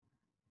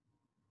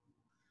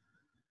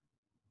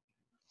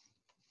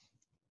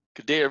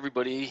Good day,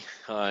 everybody.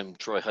 I'm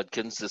Troy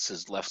Hudkins. This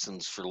is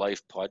Lessons for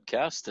Life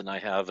podcast, and I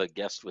have a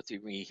guest with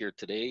me here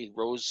today,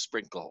 Rose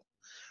Sprinkle.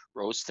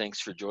 Rose, thanks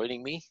for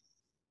joining me.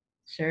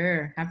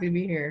 Sure. Happy to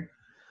be here.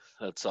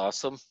 That's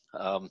awesome.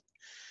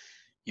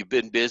 You've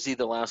been busy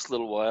the last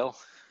little while.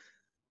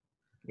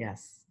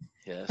 Yes.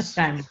 Yes,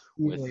 I'm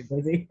with usually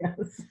busy.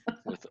 Yes.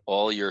 with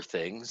all your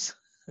things,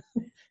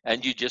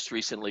 and you just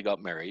recently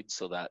got married,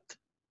 so that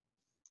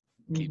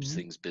keeps hmm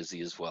things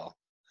busy as well.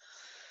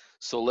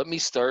 So let me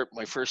start.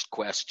 My first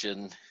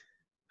question: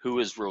 Who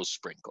is Rose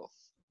Sprinkle?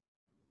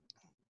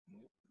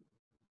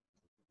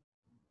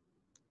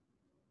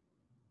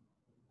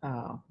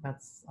 Oh,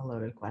 that's a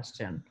loaded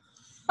question.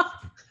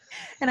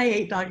 And I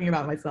hate talking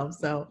about myself.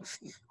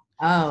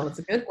 It's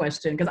a good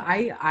question because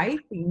I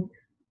think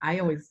I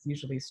always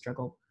usually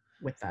struggle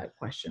with that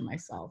question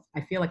myself.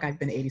 I feel like I've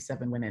been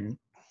 87 women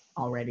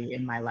already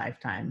in my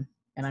lifetime,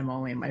 and I'm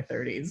only in my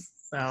 30s.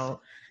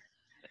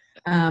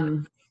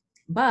 Um,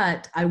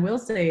 but I will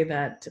say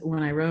that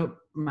when I wrote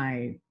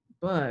my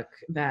book,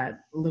 that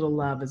Little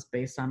Love is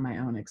based on my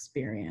own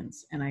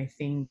experience, and I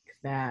think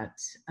that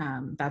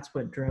that's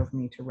what drove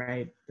me to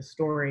write the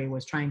story,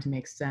 was trying to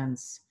make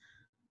sense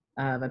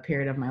of a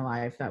period of my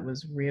life that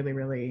was really,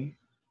 really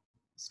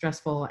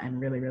stressful and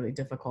really, really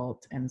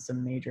difficult, and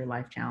some major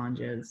life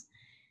challenges.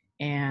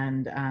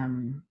 And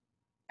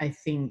I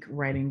think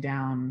writing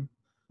down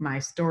my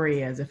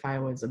story as if I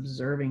was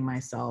observing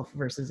myself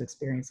versus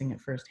experiencing it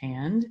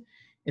firsthand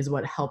is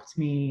what helped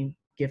me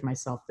give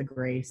myself the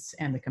grace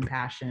and the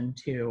compassion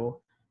to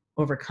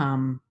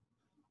overcome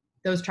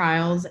those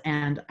trials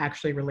and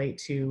actually relate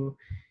to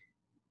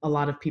a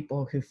lot of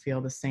people who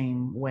feel the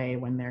same way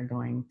when they're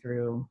going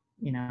through,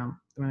 when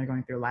they're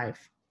going through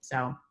life.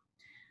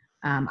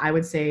 I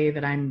would say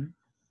that I'm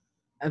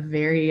a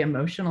very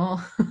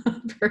emotional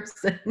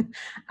person.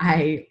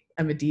 I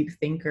am a deep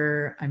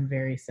thinker. I'm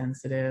very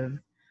sensitive.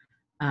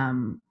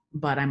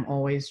 But I'm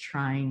always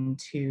trying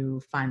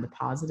to find the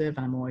positive,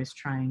 and I'm always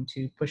trying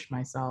to push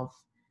myself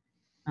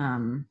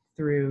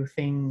through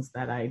things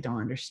that I don't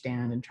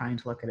understand and trying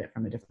to look at it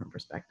from a different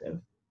perspective.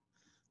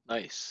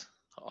 Nice,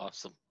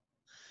 awesome.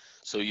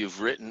 So you've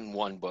written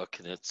one book,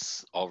 and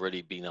it's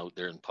already been out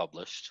there and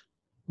published.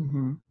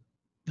 Mm-hmm.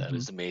 That Mm-hmm.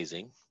 is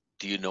amazing.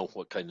 Do you know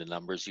what kind of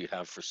numbers you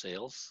have for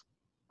sales?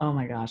 Oh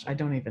my gosh, I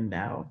don't even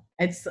know.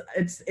 It's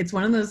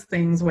one of those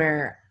things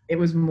where it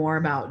was more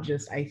about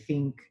just, I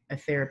think, a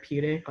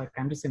therapeutic, like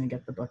I'm just going to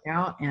get the book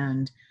out,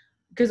 and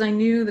because I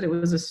knew that it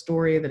was a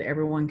story that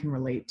everyone can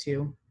relate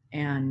to,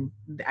 and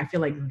I feel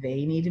like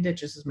they needed it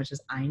just as much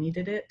as I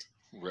needed it.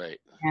 Right,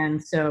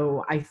 And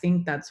so I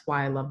think that's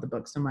why I love the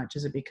book so much,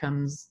 is it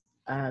becomes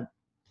a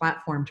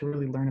platform to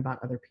really learn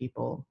about other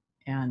people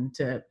and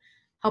to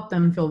help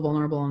them feel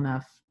vulnerable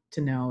enough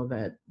to know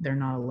that they're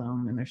not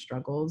alone in their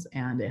struggles.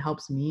 And it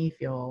helps me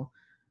feel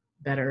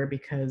better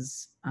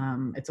because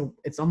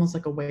it's almost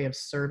like a way of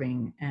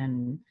serving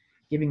and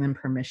giving them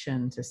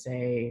permission to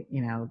say,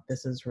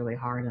 this is really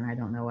hard and I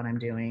don't know what I'm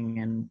doing,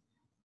 and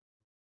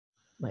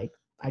like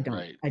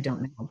right. I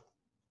don't know.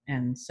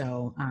 And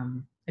so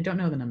I don't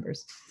know the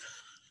numbers.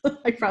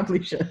 I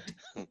probably should.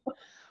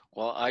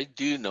 Well, I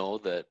do know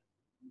that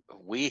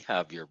we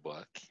have your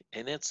book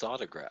and it's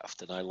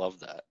autographed, and I love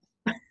that.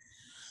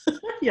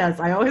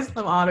 Yes, I always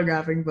love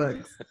autographing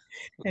books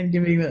and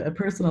giving it a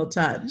personal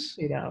touch,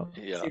 Yeah.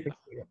 super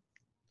cute.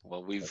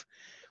 Well,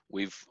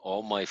 we've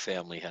all my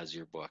family has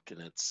your book, and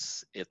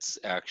it's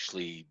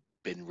actually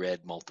been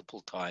read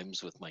multiple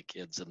times with my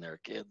kids and their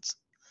kids.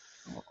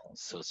 Oh,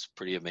 So it's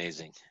pretty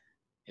amazing.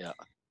 Yeah.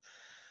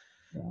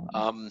 yeah.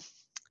 Um,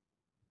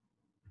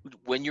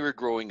 when you were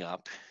growing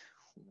up,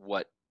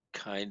 what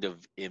kind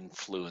of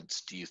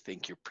influence do you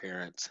think your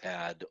parents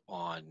had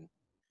on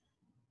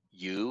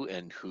you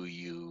and who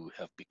you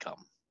have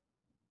become?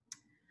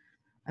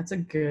 That's a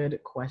good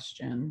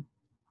question.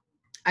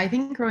 I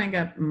think growing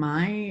up,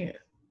 my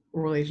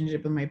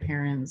relationship with my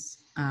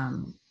parents,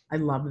 I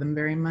loved them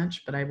very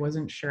much, but I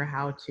wasn't sure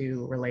how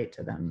to relate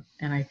to them.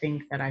 And I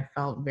think that I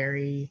felt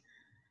very,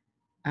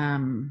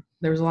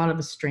 there was a lot of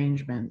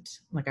estrangement.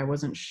 Like I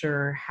wasn't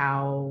sure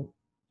how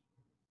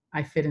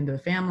I fit into the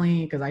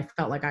family because I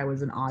felt like I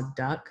was an odd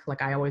duck.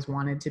 Like I always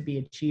wanted to be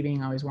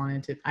achieving. I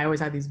always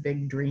had these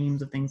big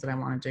dreams of things that I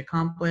wanted to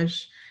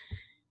accomplish.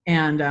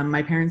 And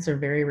my parents are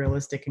very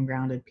realistic and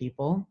grounded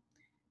people.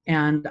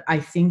 And I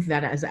think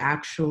that has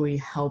actually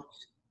helped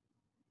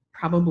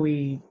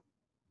probably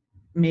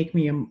make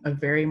me a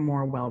very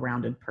more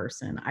well-rounded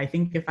person. I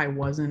think if I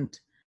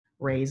wasn't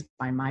raised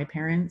by my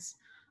parents,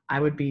 I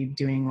would be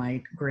doing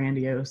like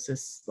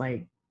grandiose,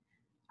 like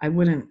I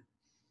wouldn't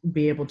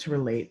be able to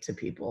relate to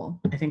people.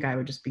 I think I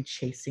would just be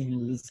chasing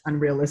these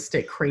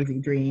unrealistic, crazy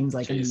dreams,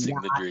 like in Chasing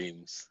yacht. the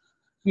dreams.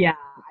 Yeah,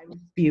 I would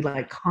be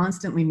like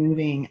constantly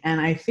moving.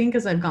 And I think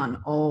as I've gotten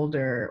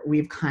older,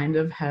 we've kind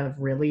of have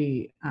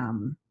really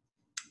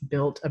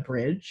built a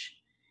bridge,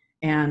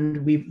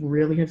 and we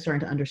really have started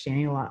to understand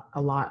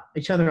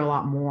each other a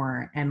lot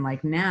more. And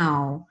like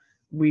now,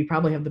 we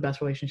probably have the best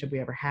relationship we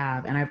ever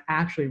have. And I've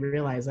actually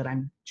realized that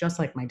I'm just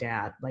like my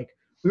dad. Like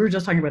we were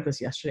just talking about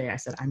this yesterday. I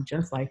said, I'm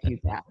just like you,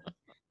 Dad.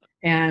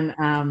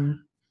 And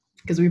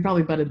because we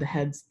probably butted the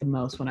heads the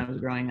most when I was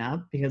growing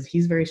up, because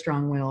he's very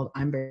strong-willed,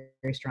 I'm very,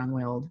 very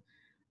strong-willed,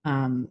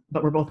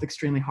 but we're both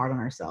extremely hard on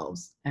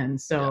ourselves. And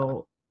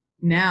so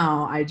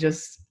now I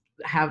just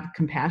have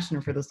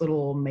compassion for this little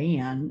old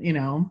man,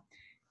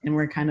 and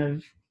we're kind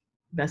of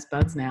best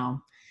buds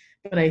now.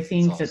 But I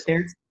think that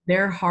awesome.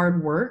 their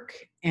hard work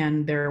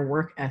and their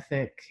work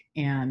ethic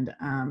and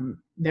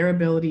their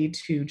ability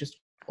to just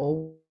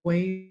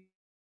always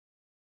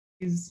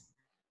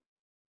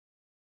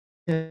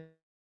to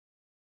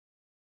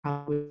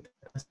probably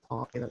the best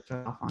quality that's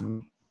off on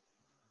me.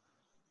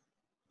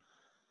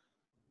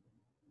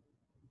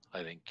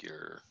 I think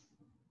your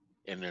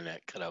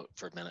internet cut out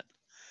for a minute.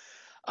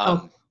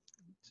 Oh,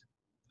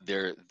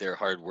 Their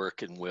hard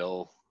work and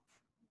will.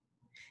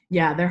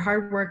 yeah, their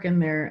hard work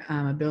and their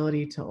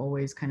ability to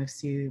always kind of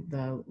see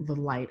the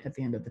light at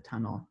the end of the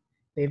tunnel.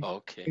 They've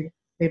Okay,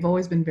 they've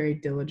always been very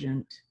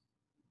diligent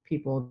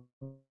people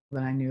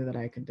that I knew that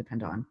I could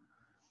depend on,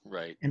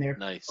 right. and they're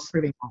Nice.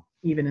 proving that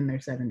even in their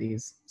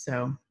 70s.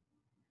 So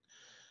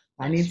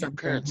I need Nice. Your something.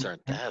 parents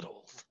aren't that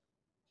old,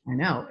 I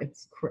know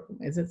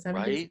is it 70s?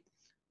 right?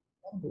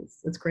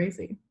 It's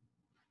crazy.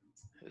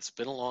 It's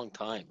been a long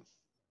time.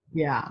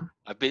 Yeah,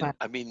 but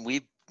I mean,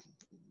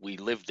 we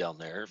lived down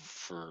there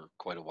for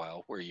quite a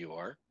while where you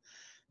are,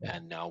 yeah,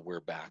 and now we're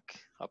back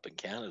up in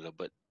Canada.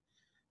 But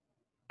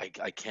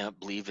I can't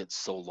believe it's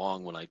so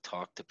long when I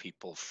talk to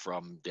people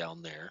from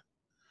down there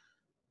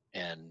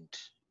and,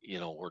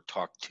 or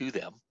talk to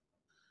them,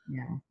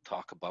 yeah,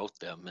 talk about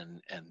them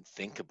and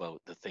think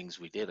about the things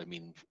we did. I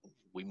mean,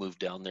 we moved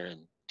down there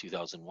in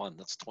 2001.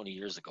 That's 20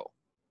 years ago,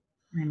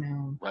 I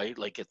know. right?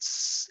 Like it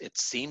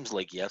seems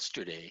like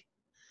yesterday,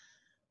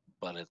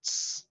 but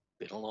it's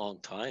been a long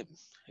time.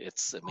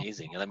 It's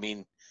amazing. And I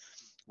mean,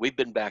 we've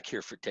been back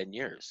here for 10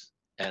 years,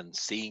 and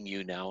seeing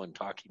you now and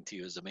talking to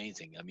you is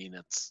amazing. I mean, I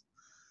it's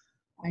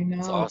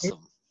know. awesome.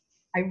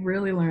 I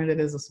really learned it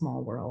is a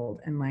small world,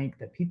 and like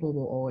that people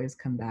will always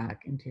come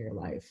back into your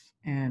life.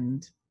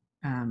 And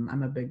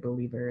I'm a big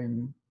believer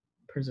in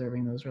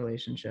preserving those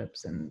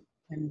relationships and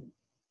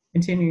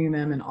continuing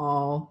them in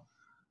all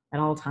at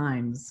all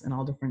times and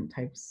all different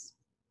types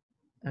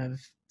of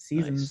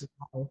seasons Nice. of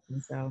life.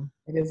 And so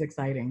it is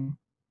exciting.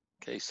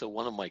 Okay, so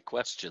one of my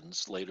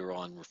questions later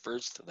on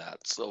refers to that.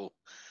 So,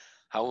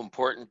 how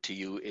important to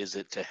you is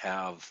it to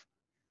have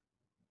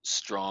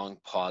strong,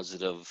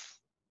 positive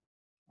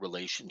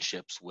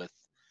relationships with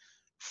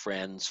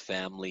friends,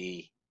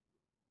 family,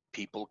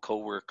 people,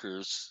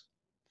 coworkers?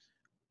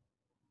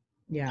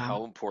 Yeah.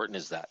 How important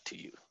is that to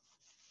you?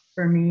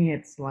 For me,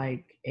 it's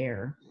like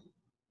air.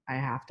 I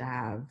have to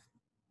have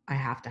I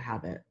have to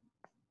have it.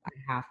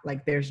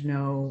 Like there's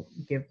no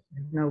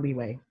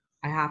leeway.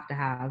 I have to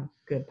have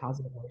good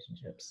positive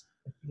relationships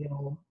to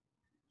feel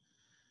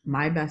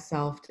my best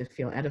self, to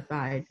feel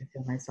edified, to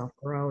feel myself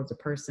grow as a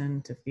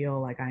person, to feel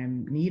like I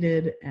am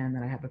needed and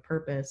that I have a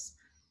purpose.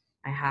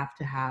 I have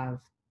to have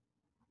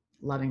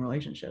loving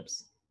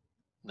relationships.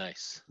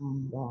 Nice.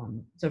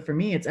 And, so for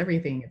me, it's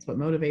everything. It's what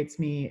motivates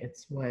me.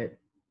 It's what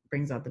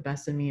brings out the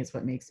best in me. It's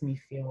what makes me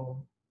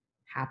feel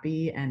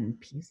happy and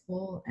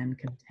peaceful and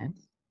content.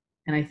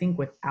 And I think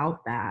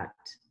without that,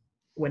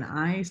 when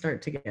I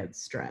start to get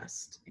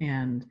stressed,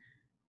 and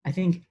I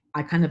think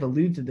I kind of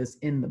allude to this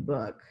in the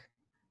book,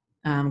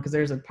 because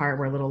there's a part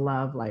where little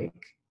love, like,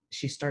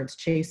 she starts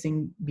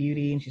chasing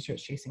beauty and she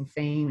starts chasing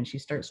fame and she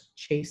starts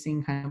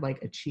chasing kind of like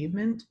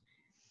achievement.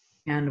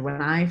 And when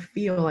I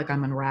feel like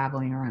I'm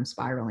unraveling or I'm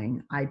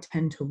spiraling, I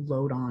tend to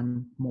load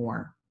on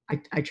more.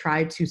 I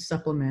try to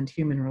supplement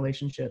human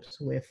relationships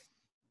with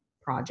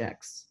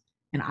projects,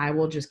 and I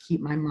will just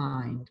keep my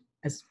mind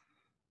as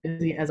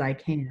busy as I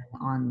can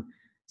on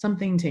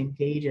something to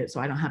engage it so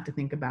I don't have to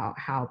think about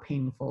how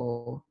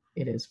painful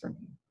it is for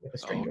me with a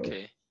stranger.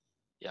 Okay.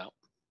 Yeah.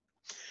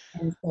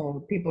 And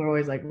so people are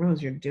always like,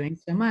 Rose, you're doing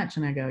so much.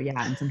 And I go,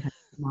 yeah, and sometimes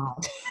it's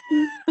not.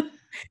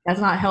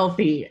 That's not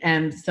healthy.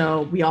 And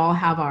so we all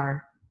have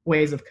our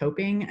ways of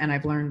coping. And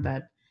I've learned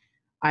that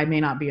I may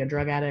not be a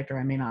drug addict or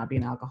I may not be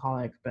an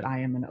alcoholic, but I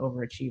am an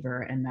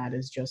overachiever. And that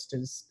is just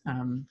as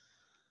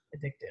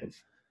addictive.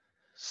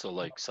 So,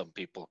 like some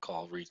people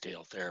call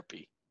retail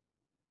therapy.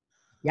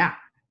 Yeah,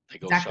 They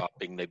go exactly.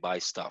 shopping, they buy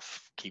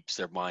stuff, keeps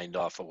their mind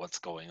off of what's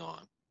going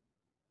on.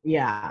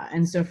 Yeah.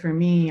 And so for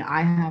me,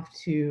 I have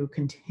to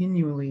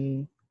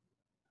continually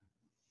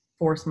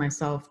force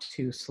myself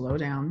to slow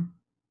down.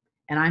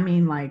 And I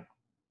mean, like,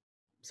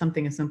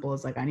 something as simple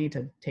as like, I need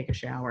to take a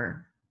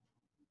shower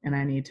and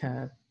I need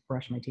to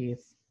brush my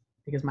teeth,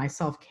 because my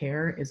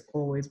self-care is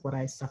always what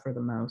I suffer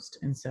the most.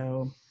 And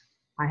so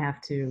I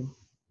have to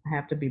I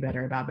have to be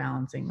better about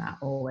balancing that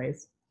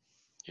always.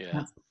 Yeah.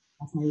 That's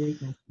that's my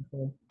weakness.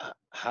 So,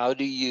 How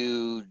do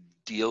you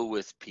deal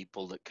with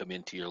people that come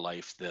into your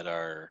life that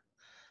are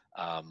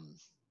um,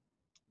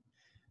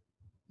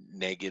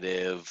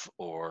 negative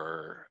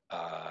or,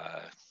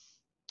 I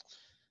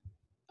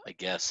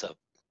guess,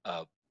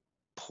 a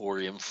poor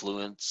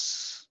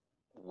influence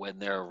when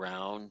they're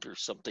around or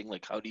something?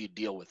 Like, how do you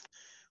deal with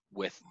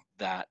with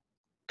that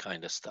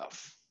kind of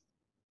stuff?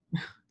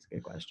 That's a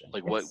good question.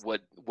 Like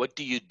what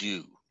do you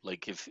do?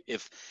 Like if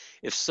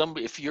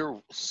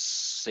you're,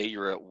 say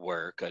you're at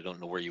work, I don't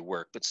know where you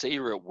work, but say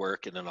you're at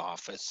work in an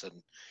office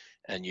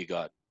and you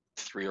got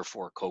 3 or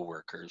 4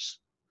 coworkers,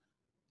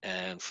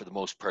 and for the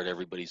most part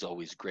everybody's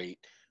always great,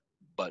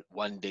 but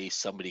one day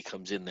somebody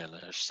comes in there and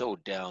they're so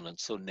down and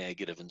so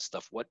negative and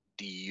stuff. What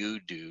do you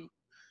do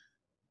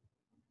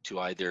to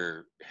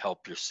either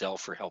help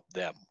yourself or help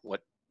them?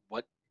 What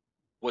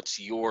what's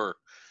your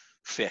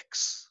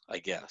fix, I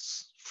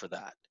guess, for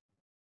that?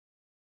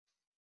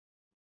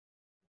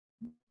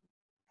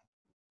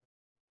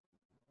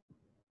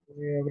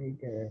 Really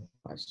good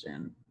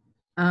question.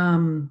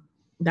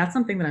 That's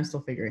something that I'm still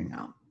figuring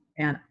out.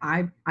 And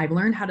I've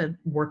learned how to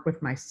work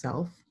with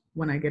myself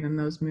when I get in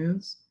those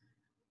moods,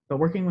 but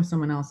working with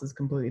someone else is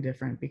completely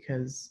different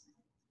because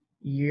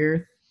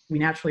we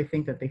naturally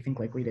think that they think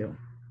like we do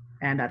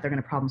and that they're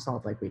going to problem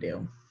solve like we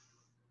do.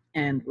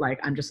 And like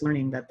I'm just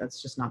learning that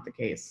that's just not the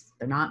case.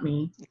 They're not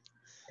me.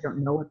 I don't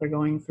know what they're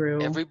going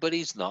through.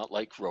 Everybody's not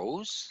like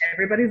Rose.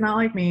 Everybody's not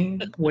like me,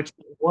 which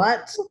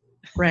what?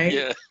 Right?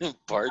 Yeah,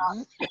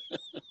 pardon?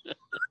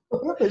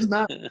 There's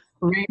not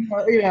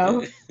rainbow, you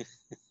know.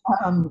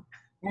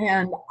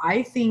 And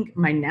I think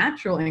my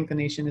natural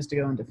inclination is to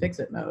go into fix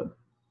it mode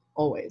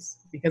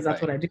always, because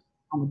that's Right. what I do.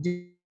 I'm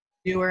a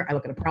doer. I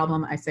look at a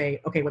problem. I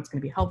say, okay, what's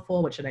going to be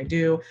helpful? What should I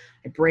do?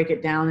 I break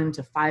it down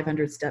into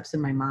 500 steps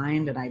in my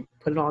mind and I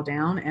put it all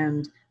down.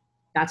 And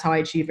that's how I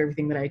achieve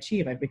everything that I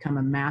achieve. I've become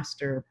a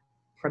master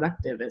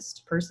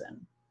productivist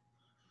person.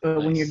 But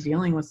when you're Nice.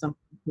 dealing with someone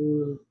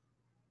who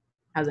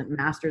hasn't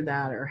mastered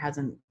that or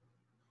hasn't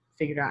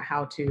figured out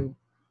how to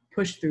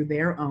push through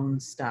their own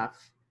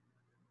stuff,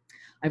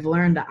 I've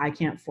learned that I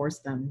can't force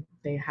them.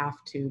 They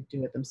have to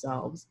do it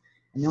themselves.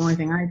 And the only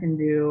thing I can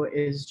do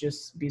is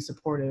just be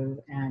supportive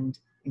and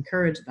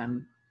encourage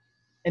them.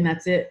 And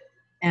that's it.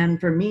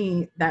 And for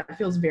me, that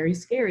feels very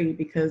scary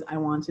because I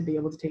want to be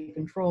able to take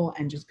control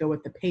and just go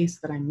with the pace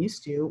that I'm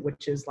used to,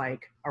 which is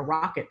like a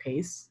rocket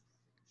pace,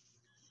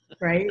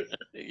 right?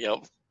 Yep.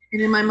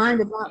 And in my mind,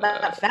 it's not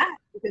that fast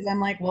because I'm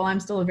like, well, I'm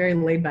still a very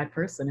laid back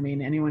person. I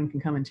mean, anyone can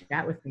come and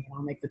chat with me and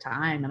I'll make the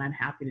time and I'm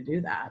happy to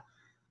do that.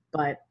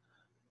 But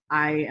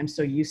I am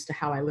so used to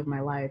how I live my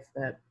life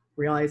that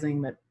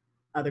realizing that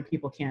other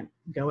people can't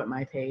go at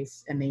my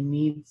pace and they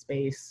need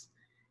space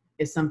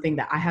is something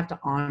that I have to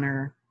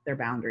honor their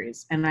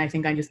boundaries. And I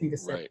think I just need to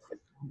set Right.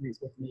 boundaries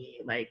with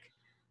me. Like,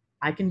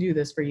 I can do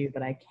this for you,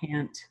 but I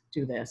can't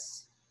do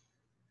this.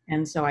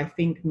 And so I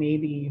think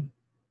maybe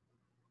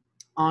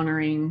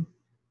honoring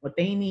what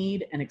they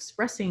need and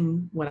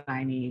expressing what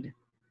I need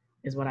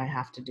is what I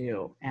have to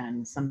do.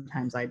 And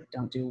sometimes I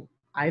don't do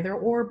either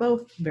or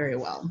both very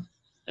well.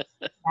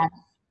 I'm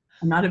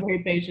not a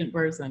very patient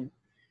person.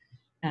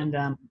 And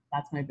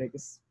that's one of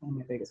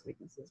my biggest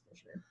weaknesses for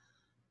sure.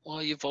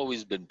 Well, you've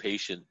always been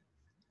patient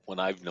when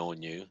I've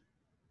known you.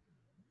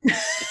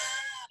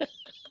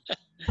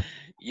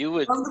 You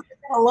would,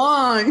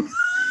 Along,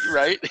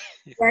 right?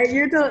 right?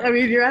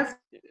 You're asking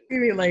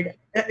me like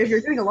if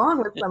you're getting along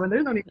with someone,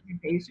 there's no need to be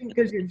patient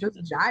because you're just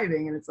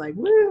jiving and it's like,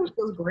 woo, it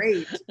feels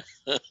great.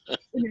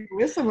 When you're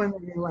with someone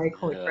that you're like,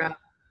 holy Yeah. crap,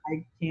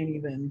 I can't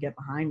even get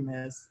behind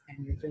this,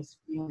 and you're just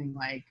feeling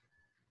like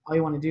all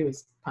you want to do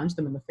is punch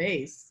them in the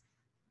face.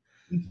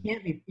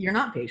 You're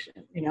not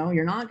patient,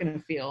 you're not going to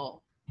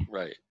feel,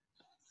 Right.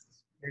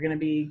 you're going to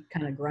be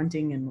kind of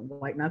grunting and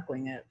white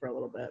knuckling it for a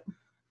little bit.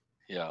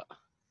 Yeah.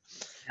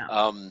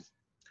 Yeah.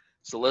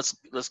 So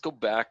let's go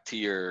back to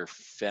your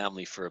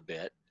family for a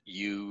bit.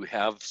 You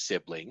have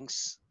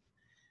siblings.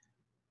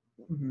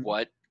 Mm-hmm.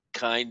 What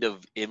kind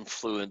of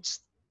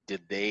influence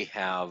did they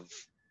have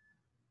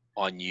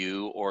on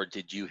you, or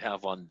did you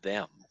have on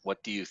them?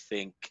 What do you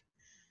think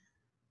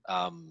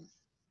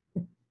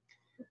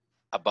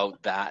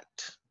about that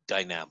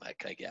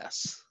dynamic, I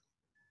guess?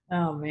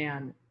 Oh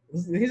man,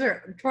 these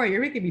are Troy.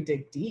 You're making me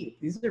dig deep.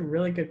 These are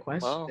really good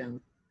questions.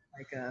 Well,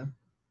 Like,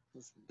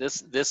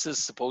 this is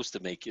supposed to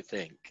make you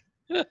think.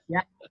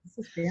 yeah, this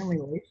is family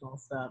relational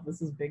stuff.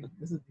 This is big.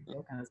 This is big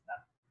deal kind of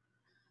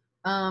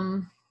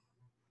stuff.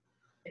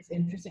 It's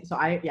interesting. So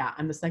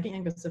I'm the second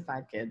youngest of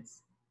 5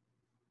 kids,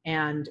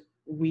 and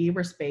we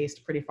were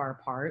spaced pretty far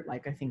apart.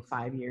 Like I think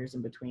 5 years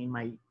in between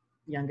my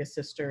youngest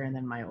sister and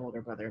then my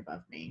older brother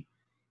above me.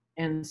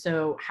 And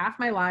so half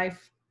my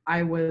life,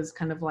 I was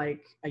kind of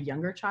like a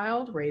younger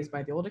child raised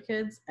by the older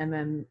kids. And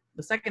then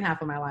the second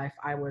half of my life,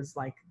 I was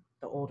like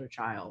the older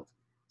child.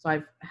 So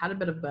I've had a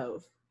bit of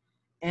both.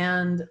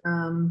 And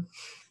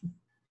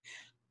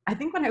I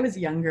think when I was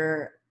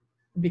younger,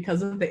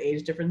 because of the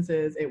age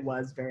differences, it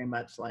was very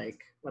much like,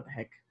 what the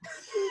heck?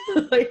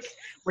 Like,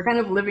 we're kind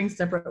of living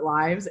separate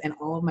lives, and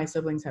all of my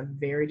siblings have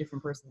very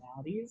different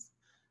personalities.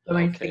 So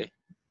Okay.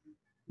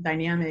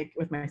 dynamic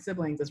with my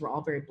siblings is we're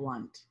all very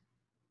blunt.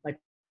 Like,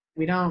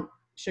 we don't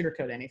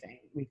sugarcoat anything.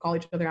 We call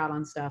each other out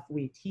on stuff.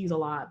 We tease a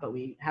lot, but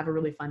we have a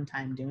really fun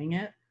time doing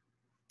it.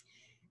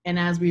 And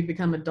as we've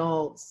become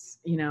adults,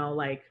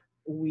 like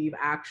we've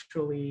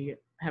actually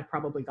have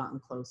probably gotten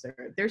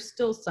closer. There's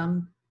still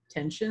some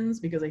tensions,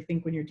 because I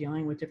think when you're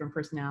dealing with different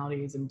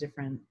personalities and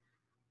different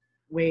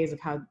ways of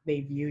how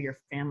they view your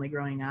family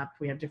growing up,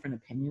 we have different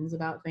opinions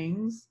about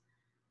things.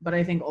 But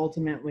I think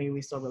ultimately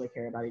we still really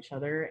care about each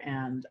other.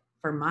 And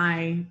for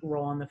my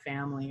role in the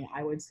family,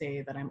 I would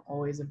say that I'm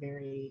always a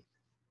very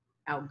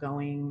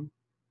outgoing,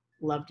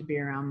 love to be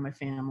around my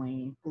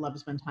family, love to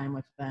spend time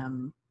with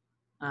them,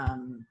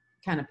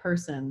 kind of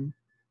person.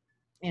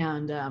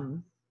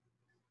 And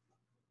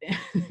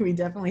we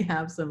definitely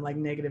have some like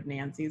negative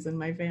Nancy's in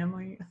my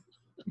family,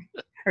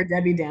 or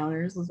Debbie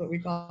Downers is what we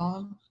call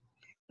them.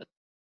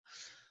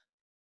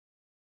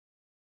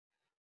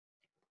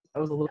 I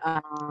was a little,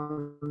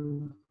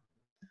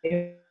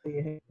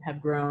 they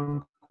have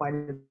grown quite a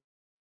bit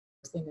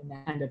and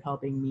end up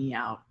helping me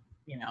out,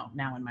 you know,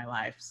 now in my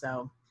life.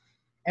 So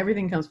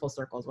everything comes full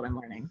circle is what I'm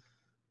learning.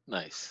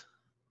 Nice.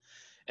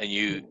 And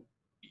you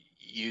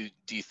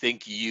do you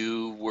think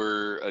you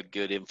were a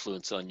good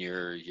influence on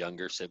your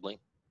younger sibling?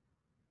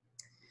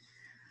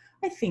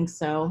 I think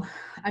so.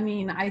 I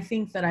mean, I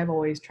think that I've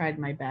always tried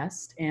my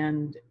best.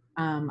 And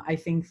I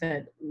think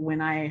that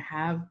when I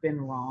have been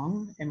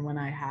wrong and when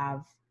I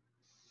have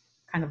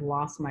kind of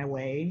lost my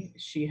way,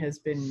 she has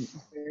been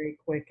very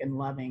quick and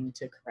loving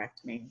to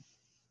correct me.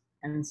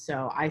 And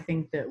so I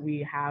think that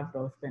we have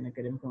both been a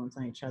good influence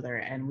on each other,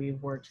 and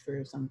we've worked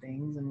through some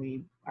things, and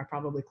we are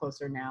probably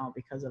closer now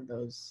because of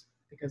those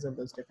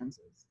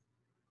differences.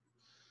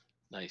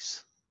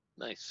 Nice.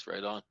 Nice.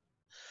 Right on.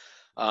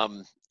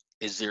 Um,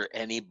 is there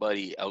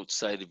anybody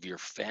outside of your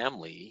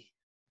family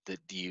that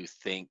do you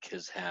think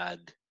has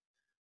had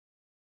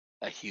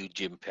a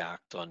huge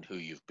impact on who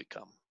you've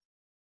become?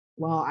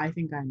 Well, I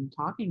think I'm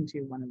talking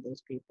to one of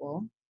those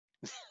people.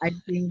 I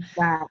think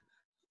that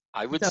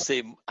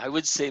so I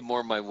would say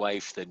more my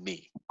wife than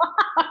me.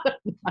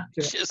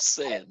 Just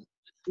saying.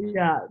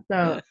 yeah,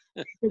 so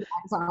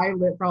I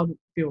live, for all the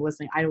people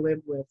listening, I live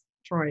with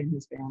Troy and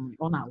his family.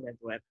 Well, not live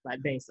with,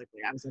 but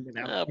basically I was living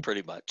there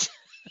Pretty much.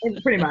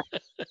 pretty much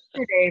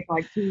every day for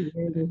like 2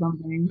 years or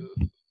something.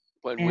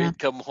 When And we'd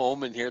come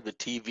home and hear the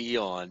TV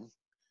on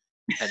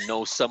and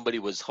know somebody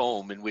was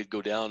home, and we'd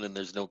go down and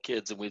there's no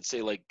kids, and we'd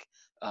say like,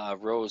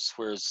 Rose,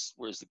 where's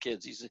the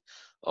kids? He said,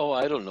 oh,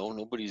 I don't know,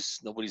 nobody's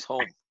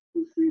home.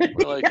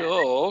 We're like,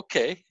 oh,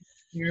 okay.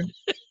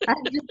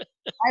 I've just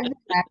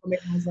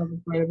acclimated myself as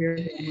part of your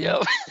family.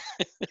 Yep.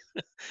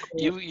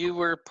 You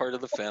were part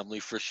of the family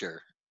for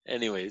sure.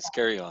 Anyways,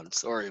 carry on.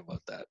 Sorry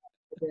about that.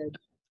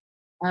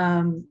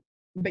 Um,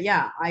 but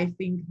yeah, I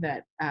think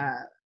that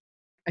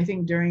I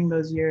think during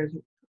those years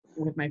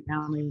with my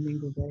family, when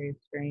things were very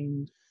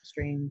strange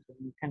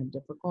and kind of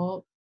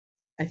difficult,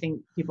 I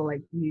think people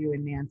like you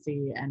and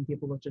Nancy and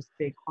people with just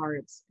big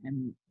hearts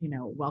and, you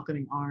know,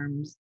 welcoming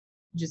arms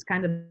just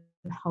kind of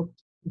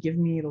helped give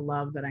me the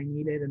love that I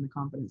needed and the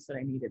confidence that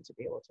I needed to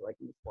be able to like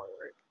move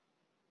forward.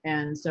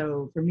 And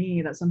so for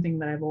me, that's something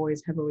that I've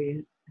always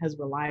heavily has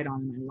relied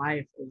on in my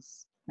life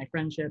is my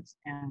friendships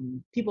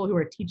and people who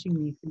are teaching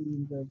me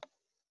things of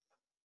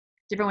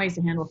different ways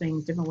to handle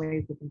things, different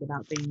ways to think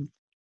about things.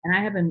 And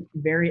I have a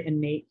very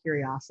innate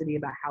curiosity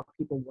about how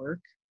people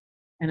work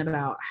and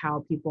about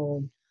how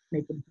people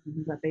make the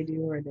decisions that they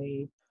do or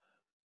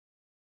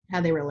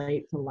how they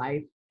relate to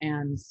life.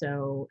 And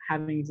so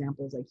having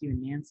examples like you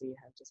and Nancy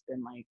have just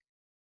been like,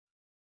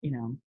 you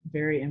know,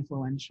 very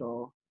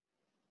influential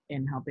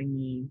in helping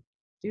me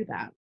do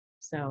that.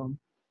 So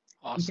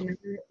Awesome.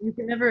 you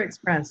can never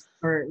express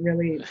or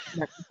really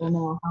let people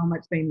know how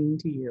much they mean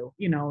to you.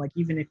 You know, like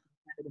even if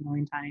you've said it a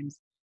million times,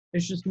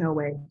 there's just no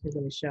way to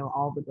really show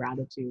all the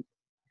gratitude you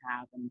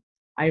have. And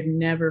I've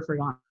never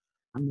forgotten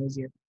those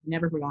years.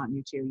 Never forgotten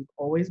you too. You've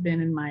always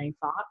been in my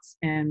thoughts.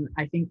 And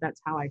I think that's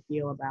how I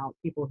feel about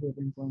people who have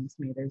influenced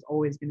me. There's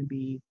always going to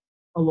be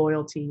a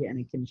loyalty and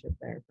a kinship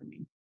there for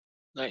me.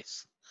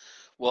 Nice.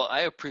 Well,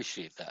 I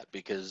appreciate that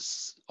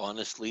because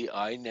honestly,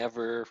 I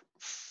never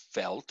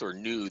felt or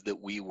knew that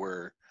we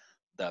were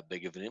that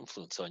big of an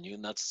influence on you,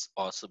 and that's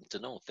awesome to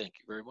know. Thank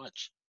you very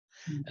much.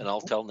 And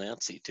I'll tell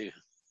Nancy too,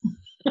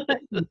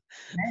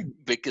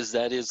 because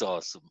that is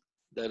awesome.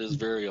 That is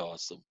very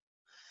awesome.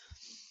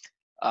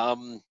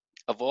 Um,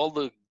 of all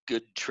the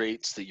good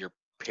traits that your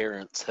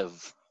parents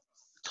have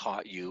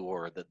taught you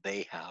or that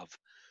they have,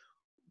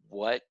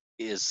 what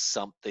is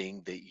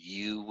something that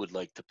you would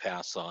like to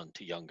pass on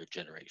to younger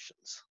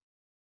generations?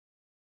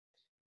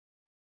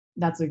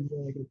 That's a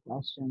really good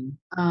question.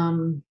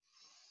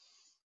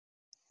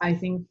 I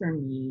think for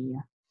me,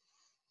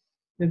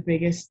 the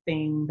biggest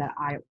thing that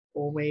I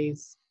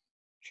always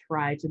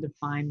try to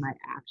define my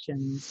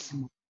actions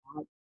and my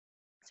thoughts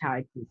is how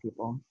I treat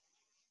people.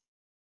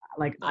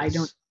 Like I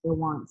don't Nice. ever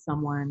want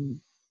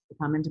someone to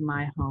come into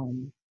my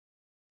home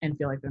and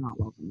feel like they're not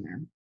welcome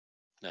there.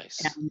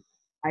 Nice. And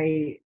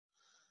I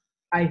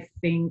I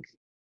think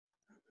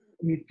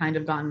we've kind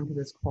of gotten into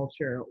this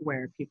culture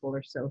where people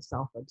are so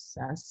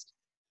self-obsessed.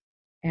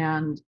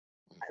 And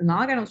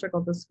not like I don't struggle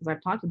with this because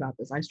I've talked about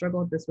this. I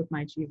struggle with this with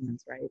my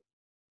achievements, right?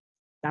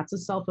 That's a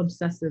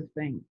self-obsessive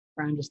thing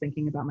where I'm just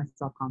thinking about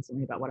myself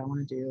constantly about what I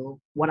want to do,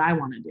 what I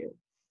want to do.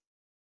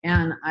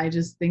 And I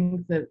just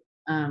think that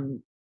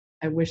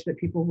I wish that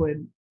people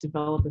would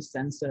develop a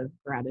sense of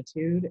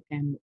gratitude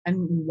and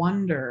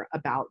wonder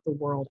about the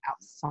world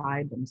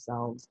outside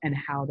themselves and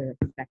how they're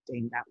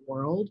affecting that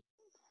world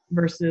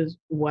versus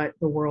what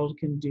the world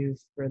can do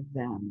for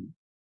them.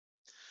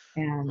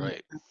 And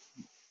Right.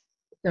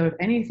 so if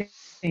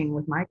anything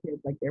with my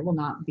kids, like there will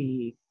not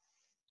be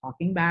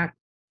talking back.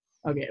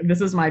 Okay, this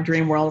is my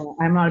dream world.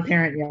 I'm not a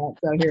parent yet,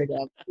 so here we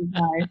go. This is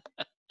my,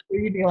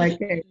 you'd be like,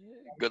 hey,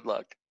 Good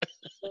luck.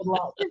 good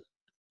luck.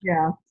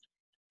 Yeah.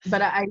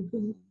 But I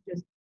think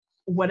just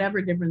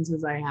whatever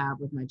differences I have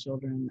with my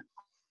children,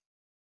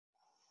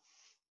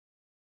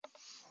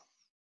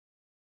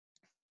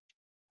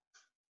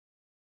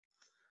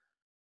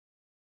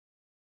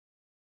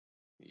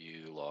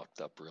 You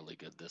locked up really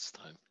good this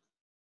time.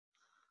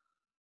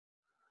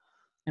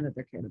 and that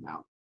they're cared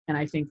about. And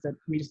I think that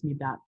we just need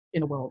that in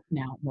the world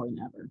now more than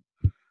ever.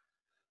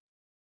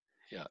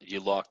 Yeah,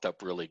 you locked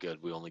up really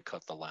good. We only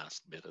cut the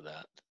last bit of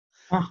that.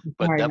 Oh,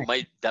 But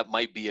sorry, that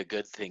might be a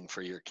good thing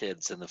for your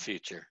kids in the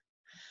future.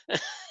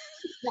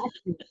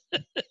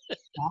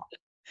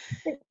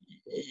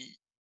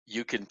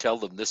 You can tell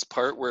them this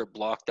part where it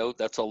blocked out,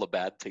 that's all the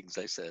bad things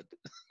I said.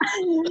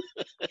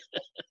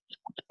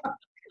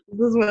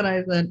 This is what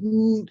I said.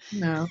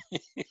 No.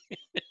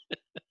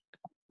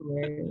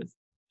 Hilarious.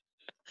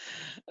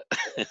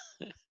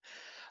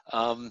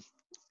 um,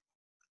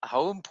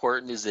 how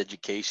important is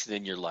education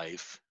in your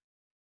life?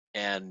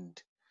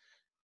 And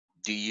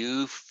do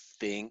you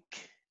think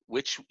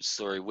which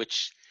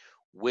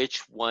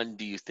one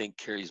do you think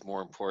carries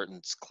more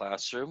importance,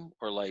 classroom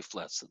or life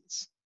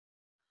lessons?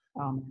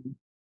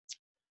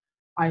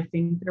 I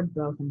think they're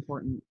both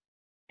important,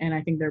 and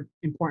I think they're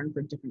important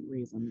for different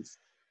reasons.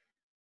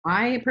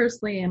 I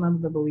personally am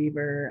of the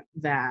believer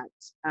that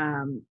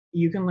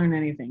you can learn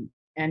anything,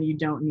 and you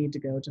don't need to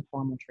go to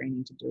formal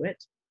training to do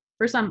it.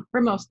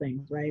 For most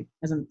things, right?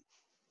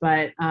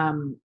 But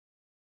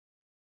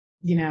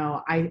you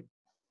know,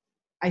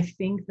 I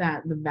think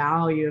that the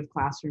value of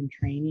classroom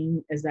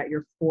training is that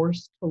you're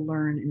forced to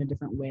learn in a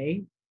different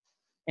way,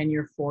 and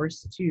you're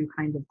forced to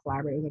kind of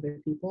collaborate with other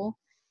people,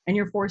 and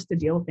you're forced to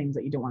deal with things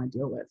that you don't want to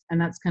deal with,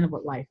 and that's kind of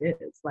what life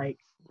is. Like,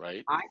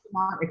 Right. I do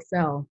not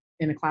excel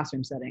in a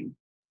classroom setting.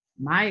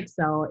 My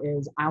excel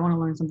is I want to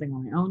learn something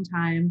on my own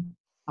time.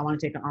 I want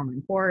to take an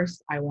online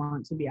course. I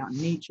want to be out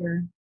in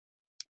nature.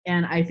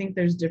 And I think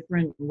there's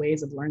different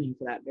ways of learning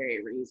for that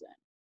very reason.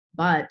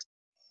 But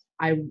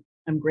I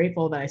am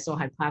grateful that I still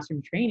had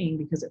classroom training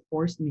because it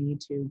forced me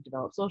to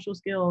develop social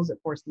skills. It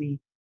forced me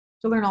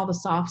to learn all the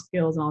soft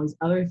skills and all these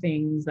other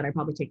things that I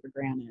probably take for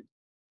granted.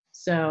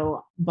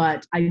 So,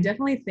 but I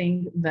definitely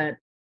think that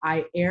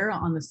I err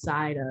on the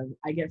side of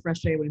I get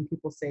frustrated when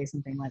people say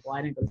something like, "Well,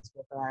 I didn't go to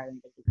school for that. I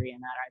didn't get a degree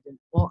in that. Or I didn't."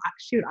 Well,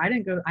 shoot, I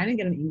didn't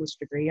get an English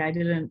degree. I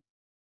didn't.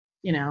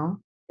 You know,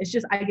 it's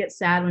just I get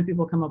sad when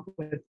people come up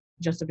with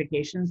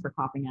justifications for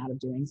copping out of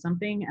doing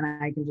something,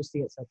 and I can just see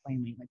it so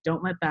plainly. Like,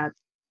 don't let that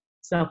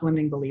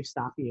self-limiting belief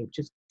stop you.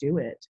 Just do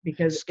it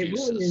because it really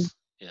is. Excuses.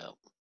 Yeah.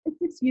 It's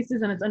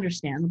excuses and it's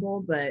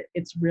understandable, but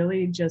it's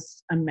really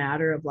just a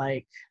matter of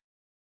like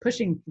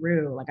pushing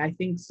through. Like, I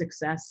think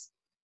success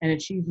and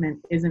achievement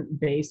isn't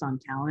based on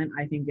talent.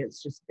 I think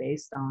it's just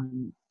based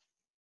on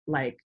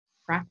like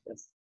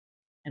practice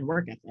and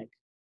work ethic and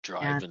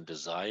Drive and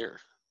desire.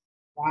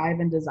 drive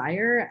and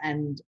desire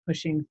and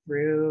pushing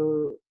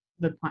through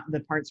the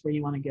parts where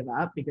you want to give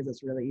up because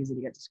it's really easy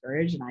to get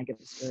discouraged, and I get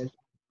discouraged.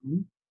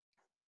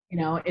 You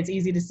know, it's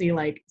easy to see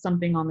like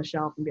something on the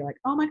shelf and be like,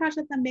 oh my gosh,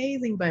 that's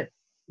amazing. But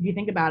if you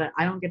think about it,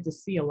 I don't get to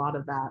see a lot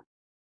of that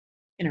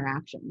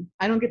interaction.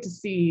 I don't get to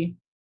see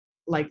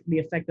like the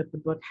effect that the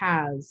book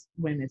has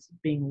when it's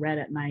being read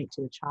at night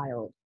to a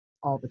child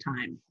all the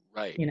time.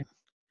 Right. You know,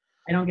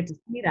 I don't get to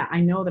see that. I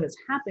know that it's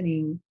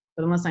happening,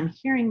 but unless I'm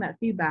hearing that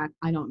feedback,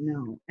 I don't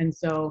know. And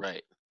so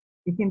Right.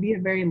 it can be a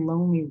very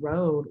lonely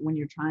road when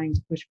you're trying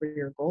to push for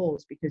your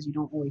goals because you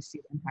don't always see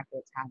the impact that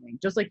it's having.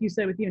 Just like you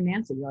said with you and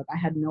Nancy, you're like, I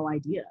had no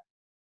idea.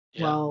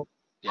 Yeah. Well,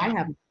 I Yeah.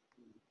 have.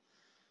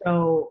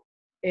 So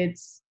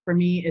it's for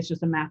me, it's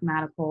just a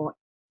mathematical,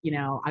 you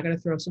know, I got to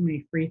throw so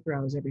many free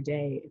throws every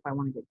day if I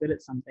want to get good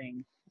at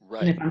something. And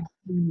Right. if I'm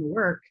doing the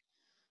work,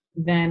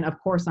 then of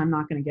course I'm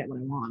not going to get what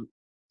I want.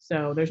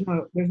 So there's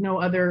no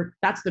other,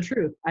 that's the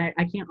truth. I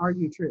can't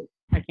argue truth.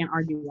 I can't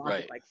argue logic.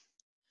 Right. Like,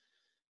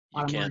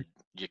 You bottom line.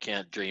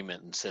 can't dream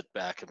it and sit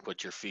back and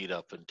put your feet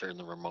up and turn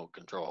the remote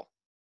control.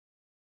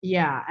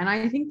 Yeah. And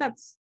I think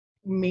that's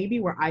maybe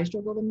where I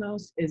struggle the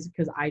most is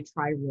because I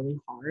try really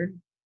hard.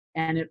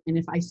 And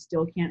if I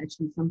still can't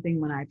achieve something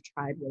when I've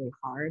tried really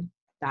hard,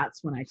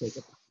 that's when I take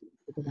it back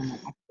because I'm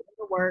like, I put in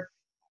the work,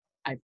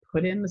 I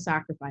put in the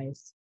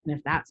sacrifice, and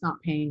if that's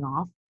not paying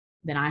off,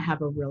 then I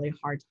have a really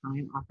hard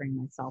time offering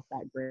myself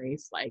that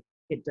grace. Like,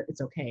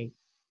 it's okay.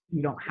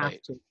 You don't have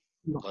Right. to.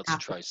 You don't Let's have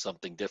to. try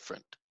something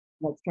different.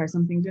 Let's try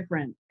something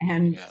different.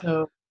 And Yeah.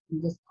 so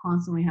you just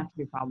constantly have to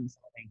be problem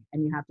solving,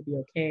 and you have to be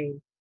okay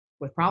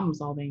with problem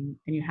solving,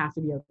 and you have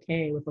to be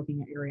okay with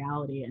looking at your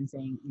reality and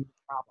saying you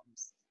have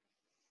problems.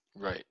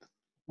 Right.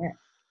 Yeah,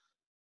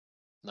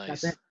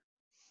 that's Nice. it.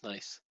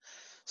 Nice.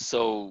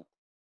 So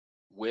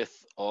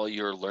with all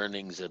your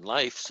learnings in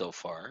life so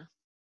far,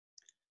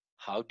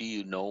 how do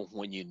you know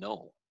when you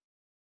know?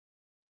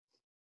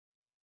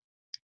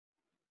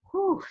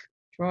 Whew,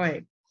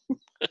 Troy,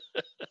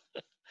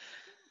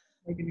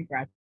 making me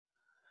cry.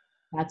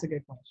 That's a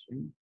good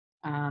question.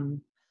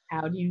 Um,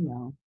 how do you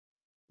know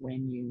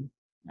when you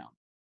know?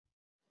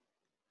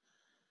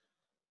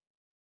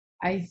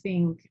 I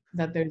think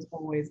that it's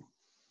always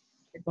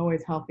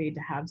healthy to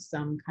have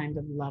some kind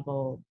of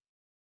level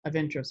of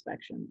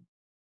introspection,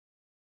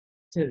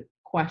 to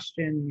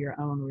question your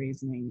own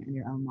reasoning and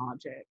your own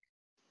logic.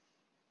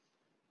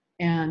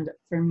 And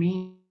for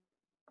me,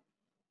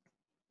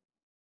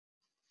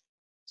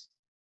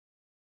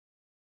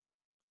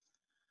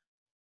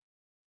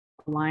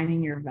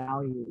 aligning your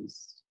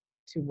values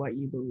to what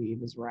you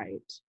believe is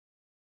right.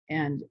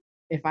 And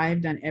if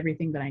I've done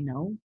everything that I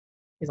know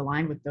is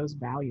aligned with those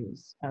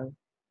values of,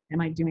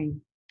 am I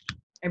doing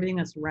everything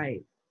that's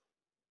right?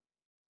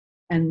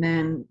 And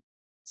then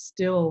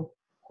still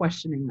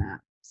questioning that,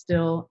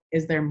 still,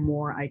 is there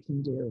more I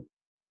can do?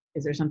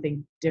 Is there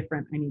something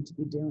different I need to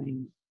be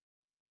doing?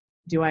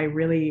 Do I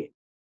really,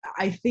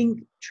 I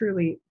think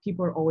truly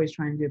people are always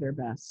trying to do their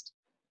best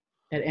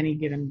at any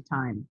given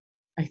time.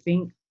 I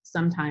think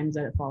sometimes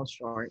that it falls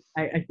short.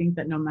 I think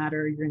that no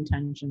matter your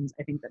intentions,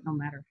 I think that no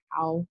matter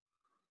how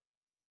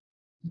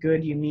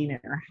good you mean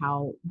it or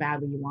how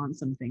badly you want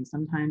something,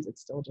 sometimes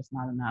it's still just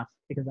not enough,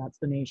 because that's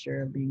the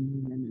nature of being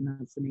human and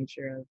that's the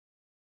nature of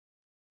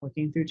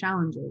working through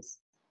challenges.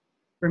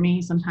 For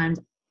me, sometimes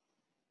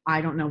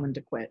I don't know when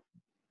to quit.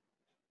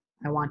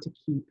 I want to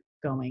keep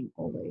going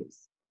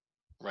always.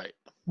 Right.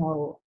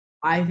 So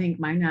I think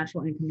my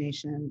natural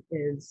inclination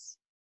is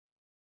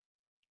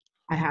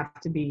I have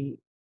to be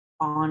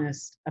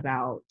honest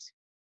about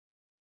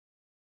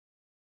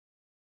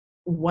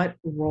what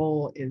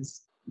role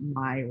is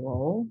my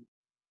role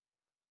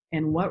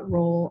and what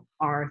role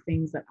are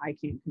things that I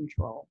can't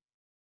control.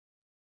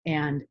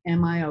 And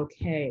am I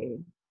okay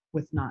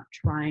with not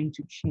trying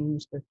to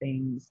change the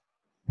things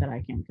that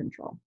I can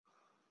control?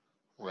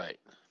 Right.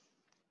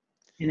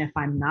 And if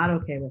I'm not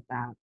okay with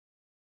that,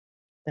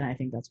 then I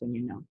think that's when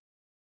you know.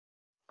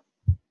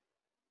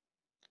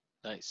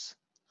 Nice.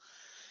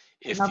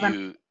 I know If that's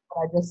you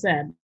what I just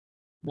said,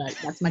 but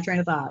that's my train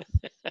of thought.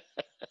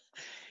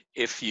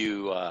 if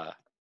you uh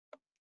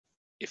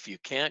if you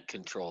can't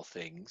control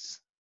things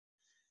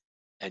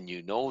and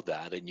you know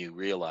that and you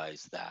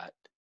realize that,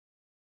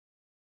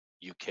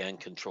 you can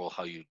control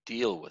how you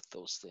deal with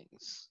those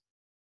things,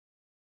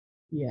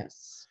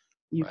 Yes,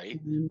 you right?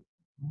 can know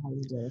how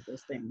you deal with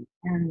those things.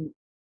 And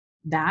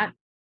that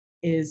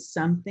is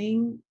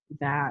something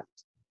that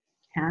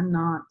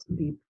cannot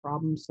be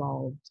problem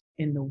solved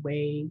in the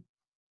way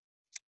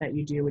that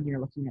you do when you're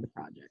looking at a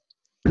project.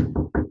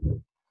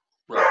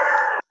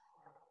 Right.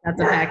 That's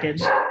a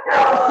package.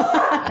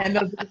 And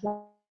those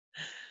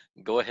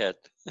Go ahead.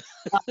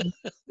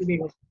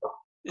 people,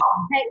 hey,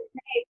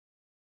 hey,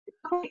 it's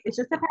okay. It's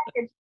just a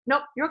package.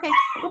 Nope, you're okay.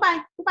 Goodbye.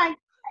 Goodbye.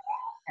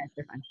 Okay,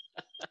 they're fine.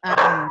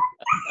 That's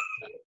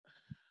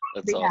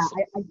But yeah, awesome.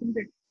 I think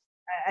that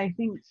I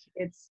think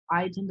it's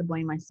I tend to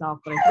blame myself,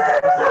 but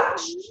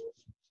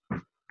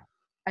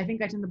I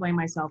think I tend to blame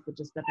myself with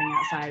just stepping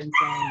outside and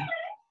saying,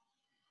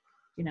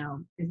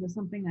 is this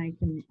something I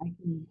can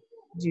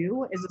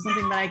do? Is this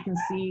something that I can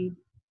see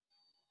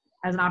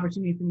as an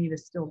opportunity for me to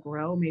still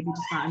grow? Maybe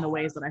just not in the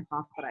ways that I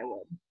thought that I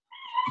would.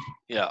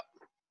 Yeah.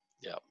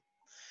 Yeah.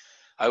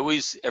 I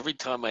always, every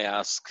time I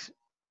ask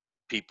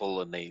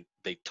people and they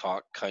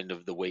talk kind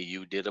of the way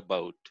you did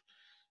about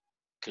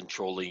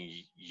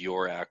controlling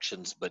your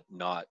actions, but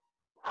not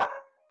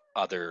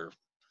other,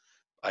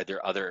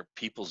 either other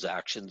people's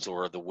actions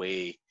or the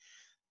way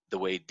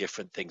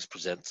different things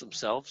present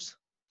themselves.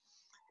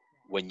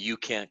 When you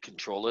can't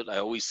control it, I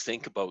always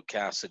think about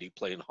Cassidy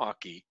playing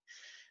hockey,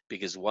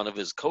 because one of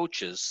his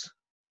coaches,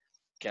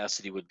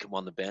 Cassidy, would come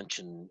on the bench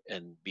and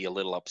be a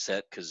little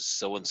upset because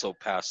so and so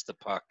passed the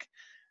puck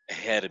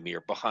ahead of me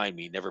or behind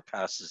me, never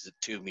passes it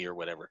to me or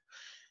whatever.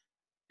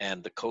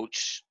 And the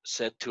coach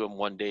said to him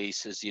one day, he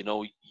says,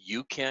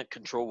 you can't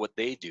control what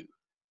they do,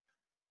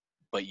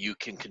 but you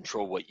can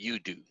control what you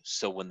do.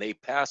 So when they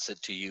pass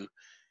it to you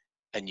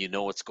and you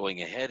know what's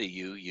going ahead of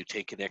you, you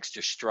take an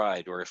extra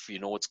stride. Or if you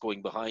know what's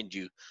going behind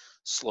you,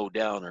 slow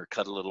down or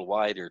cut a little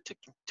wider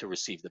to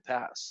receive the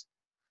pass.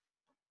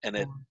 And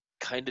it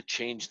kind of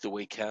changed the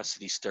way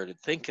Cassidy started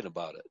thinking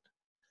about it.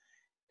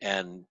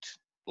 And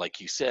like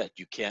you said,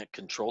 you can't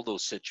control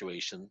those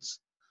situations,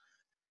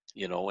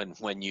 and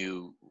when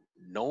you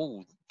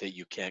know that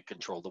you can't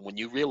control them, when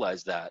you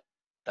realize that,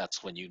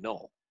 that's when you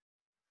know.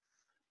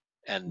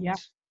 And Yeah,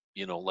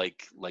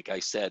 like I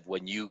said,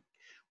 when you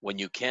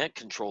can't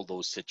control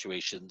those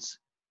situations,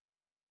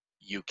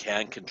 you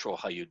can control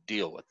how you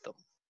deal with them,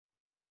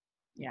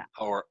 yeah,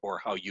 or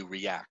how you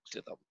react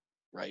to them,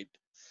 right?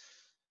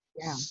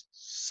 yeah,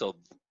 So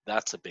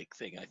that's a big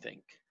thing, I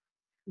think.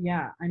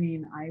 yeah. I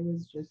mean, I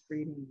was just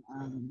reading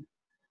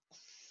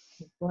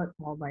a book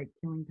called like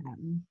Killing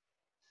Patton,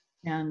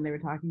 and they were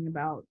talking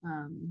about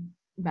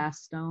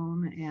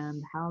Bastogne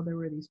and how there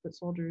were these foot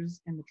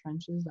soldiers in the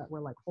trenches that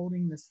were like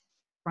holding this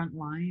front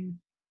line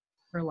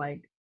for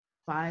like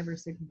 5 or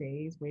 6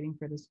 days waiting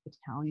for this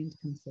battalion to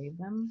come save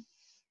them.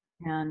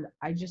 And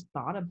I just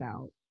thought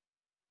about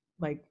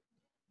like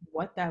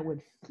what that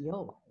would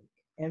feel like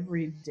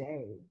every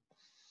day,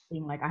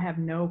 being like, I have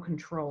no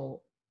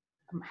control.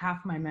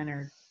 Half my men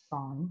are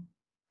gone,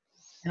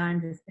 and I'm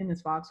just in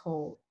this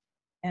foxhole.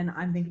 And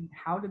I'm thinking,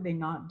 how did they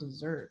not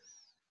desert?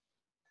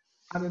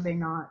 How did they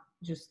not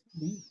just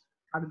leave?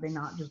 How did they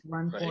not just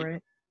run for Right.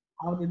 it?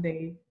 How did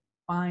they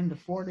find the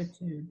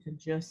fortitude to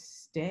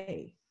just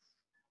stay?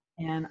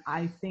 And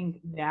I think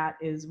that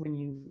is when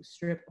you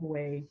strip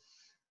away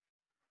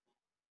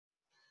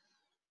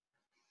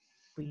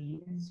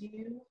please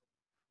you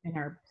and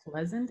are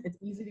pleasant. It's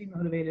easy to be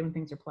motivated when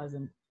things are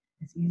pleasant.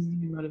 It's easy to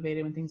be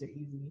motivated when things are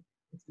easy.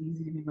 It's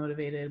easy to be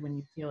motivated when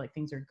you feel like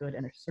things are good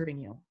and are serving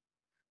you.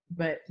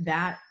 But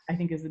that, I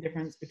think, is the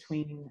difference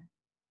between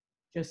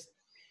just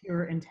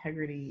pure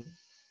integrity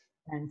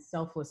and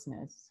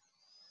selflessness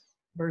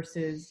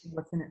versus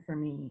what's in it for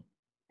me.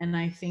 And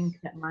I think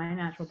that my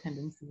natural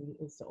tendency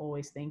is to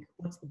always think,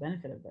 what's the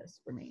benefit of this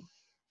for me?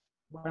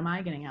 What am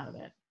I getting out of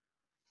it?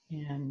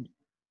 And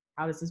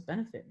how does this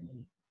benefit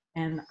me?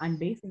 And I'm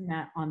basing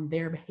that on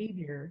their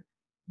behavior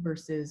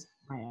versus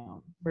my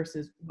own,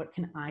 versus what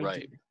can I do?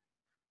 Right.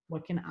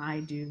 What can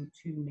I do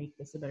to make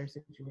this a better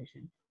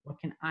situation? What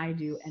can I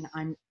do? And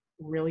I'm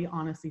really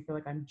honestly feel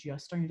like I'm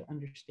just starting to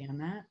understand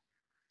that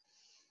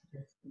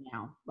just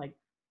now. Like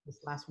this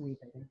last week,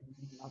 I've been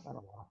thinking about that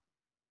a lot.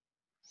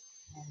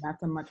 And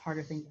that's a much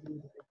harder thing to do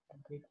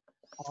than take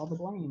all the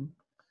blame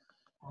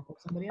off of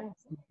somebody else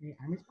and say,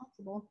 I'm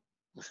responsible.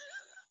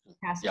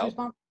 Cass is Yep.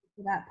 responsible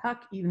for that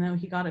puck, even though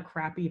he got a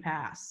crappy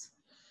pass.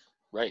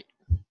 Right.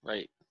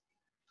 Right.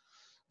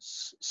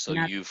 So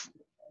And that's,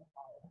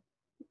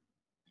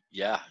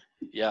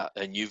 yeah,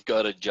 and you've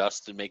got to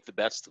adjust and make the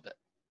best of it,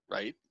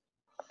 right?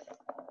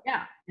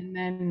 yeah, and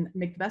then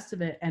make the best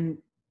of it. And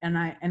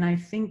I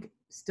think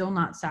still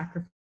not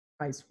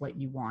sacrifice what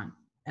you want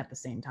at the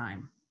same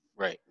time.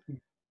 Right.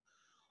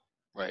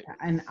 Right.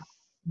 And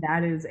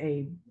that is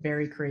a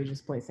very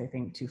courageous place, I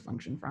think, to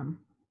function from.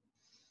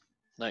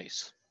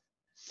 Nice.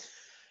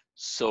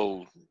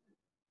 So,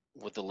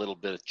 with a little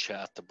bit of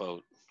chat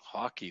about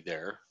hockey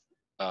there,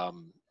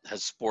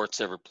 has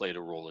sports ever played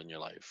a role in your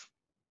life?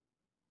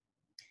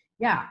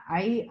 Yeah,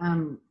 I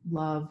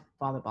love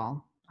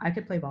volleyball. I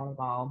could play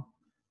volleyball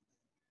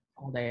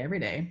all day, every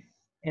day,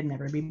 and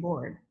never be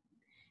bored.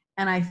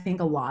 And I think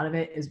a lot of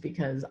it is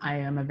because I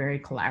am a very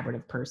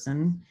collaborative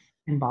person,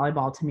 and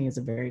volleyball to me is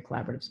a very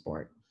collaborative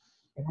sport.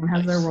 Everyone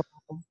has their Nice.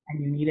 roles,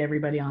 and you need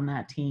everybody on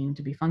that team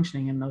to be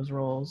functioning in those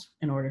roles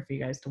in order for you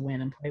guys to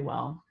win and play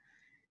well.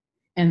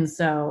 And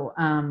so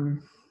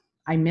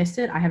I miss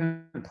it. I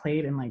haven't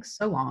played in like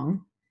so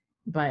long,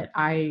 but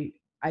I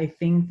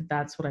think that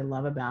that's what I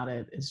love about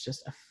it is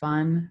just a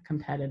fun,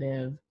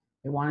 competitive.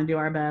 We want to do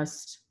our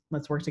best.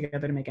 Let's work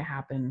together to make it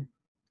happen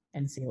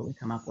and see what we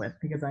come up with.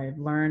 Because I've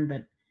learned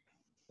that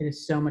it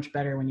is so much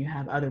better when you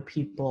have other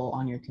people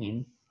on your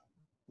team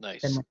than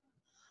Nice.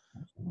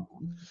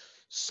 when.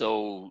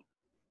 So,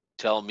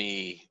 tell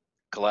me,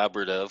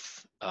 collaborative.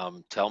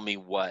 Tell me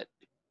what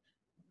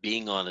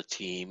being on a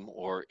team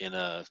or in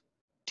a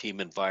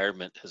team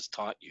environment has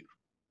taught you.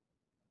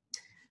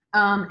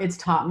 It's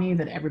taught me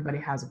that everybody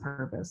has a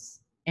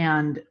purpose,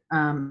 and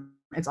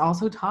it's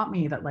also taught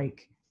me that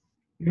like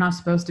you're not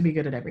supposed to be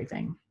good at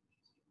everything.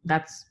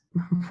 That's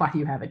why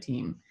you have a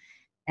team.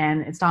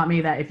 And it's taught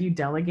me that if you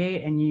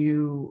delegate and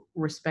you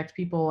respect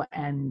people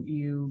and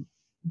you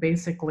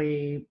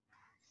basically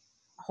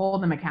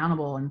hold them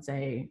accountable and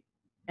say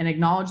and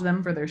acknowledge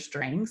them for their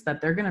strengths,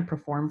 that they're going to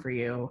perform for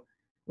you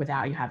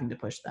without you having to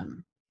push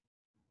them.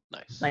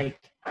 Nice.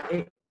 Like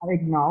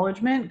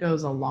acknowledgement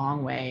goes a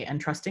long way, and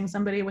trusting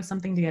somebody with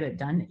something to get it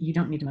done, you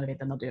don't need to motivate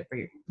them. They'll do it for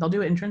you. They'll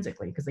do it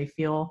intrinsically because they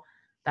feel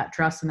that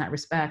trust and that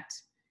respect,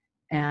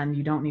 and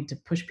you don't need to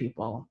push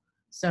people.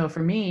 So for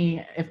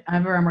me, if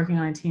ever I'm working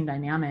on a team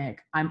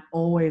dynamic, I'm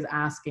always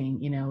asking,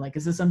 like,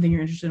 is this something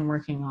you're interested in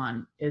working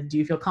on? Do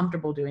you feel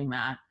comfortable doing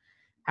that?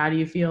 How do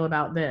you feel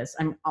about this?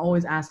 I'm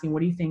always asking, what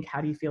do you think? How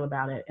do you feel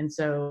about it? And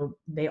so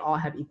they all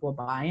have equal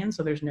buy-in.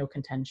 So there's no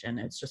contention.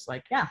 It's just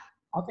like, yeah,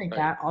 I'll take Right.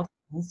 that.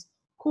 It's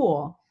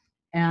cool.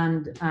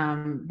 And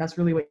that's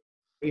really what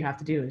you have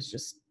to do is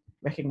just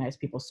recognize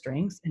people's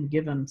strengths and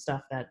give them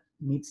stuff that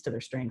meets to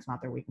their strengths,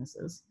 not their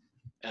weaknesses.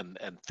 And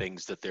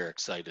things that they're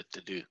excited to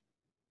do.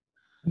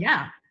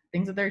 Yeah,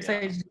 things that they're Yeah.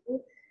 excited to do.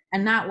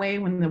 And that way,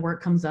 when the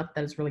work comes up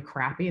that is really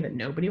crappy that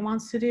nobody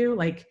wants to do,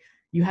 like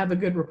you have a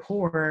good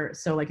rapport.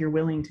 So like you're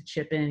willing to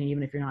chip in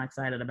even if you're not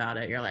excited about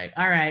it. You're like,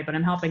 all right, but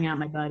I'm helping out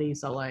my buddy.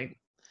 So like,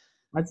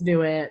 let's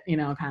do it,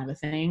 kind of a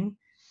thing.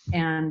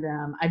 And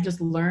I've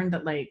just learned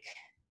that like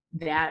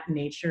that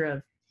nature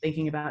of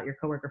thinking about your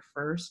coworker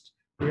first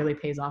really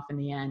pays off in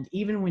the end.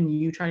 Even when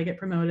you try to get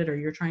promoted or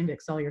you're trying to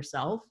excel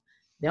yourself,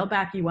 they'll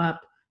back you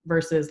up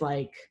versus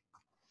like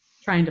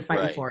trying to fight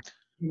you Right. for it.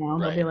 They'll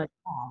be Right. like,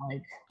 oh,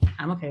 like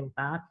I'm okay with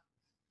that.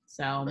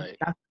 So Right.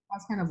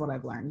 that's kind of what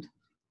I've learned.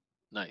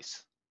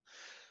 Nice.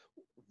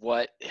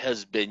 What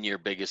has been your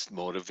biggest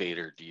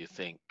motivator, do you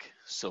think,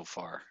 so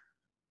far?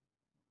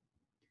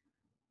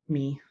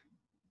 Me.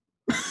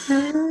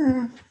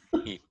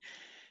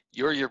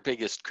 You're your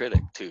biggest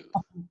critic too,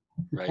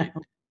 right?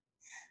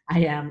 I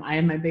am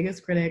my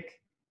biggest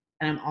critic,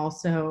 and I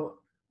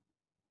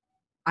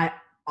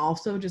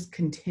also just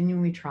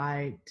continually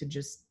try to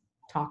just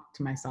talk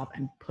to myself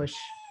and push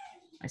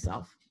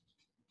myself.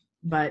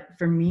 But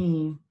for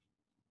me,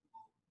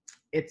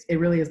 it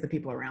really is the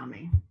people around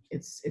me.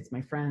 It's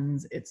my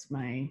friends, it's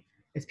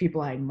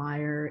people I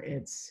admire,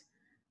 it's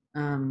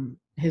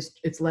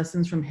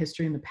lessons from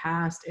history in the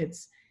past.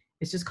 It's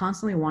just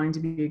constantly wanting to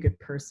be a good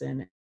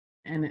person,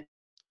 and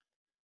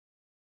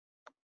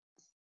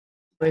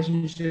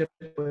relationship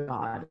with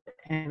God.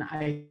 And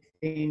I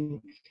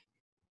think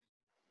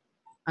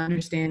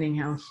understanding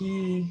how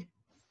He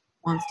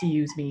wants to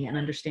use me, and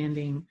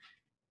understanding,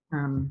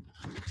 um,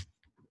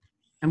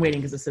 I'm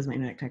waiting because this says my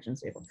internet connection is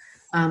stable.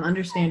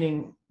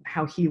 Understanding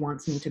how He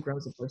wants me to grow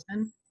as a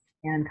person,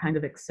 and kind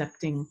of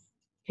accepting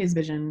His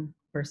vision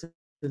versus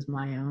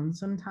my own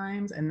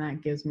sometimes, and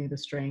that gives me the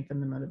strength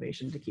and the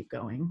motivation to keep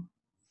going.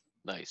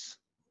 Nice.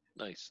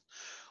 Nice.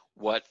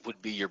 What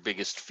would be your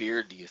biggest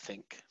fear, do you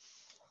think?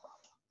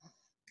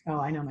 Oh,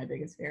 I know my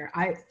biggest fear.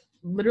 I've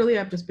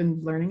just been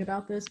learning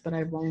about this, but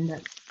I've learned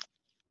that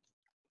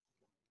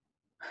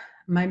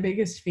my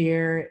biggest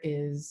fear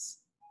is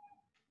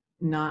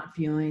not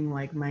feeling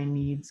like my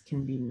needs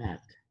can be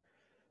met.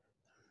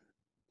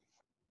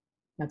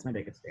 That's my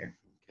biggest fear.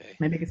 Okay.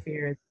 My biggest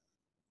fear is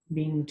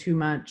being too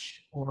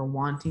much or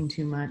wanting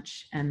too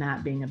much, and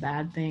that being a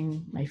bad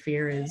thing. My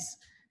fear is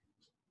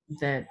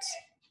that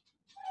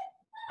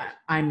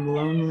I'm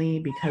lonely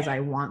because I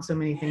want so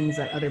many things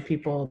that other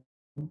people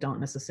don't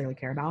necessarily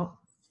care about.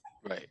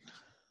 Right.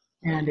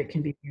 And it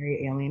can be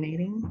very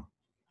alienating. Right.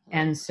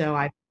 And so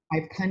I've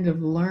kind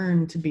of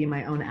learned to be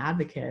my own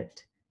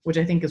advocate, which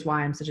I think is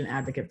why I'm such an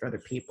advocate for other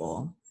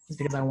people, is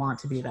because I want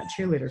to be that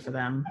cheerleader for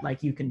them.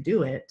 Like, you can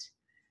do it.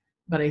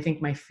 But I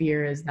think my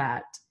fear is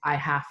that I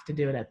have to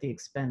do it at the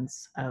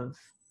expense of,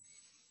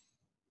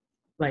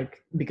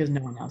 like, because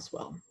no one else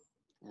will.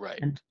 Right.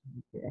 And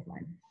fear of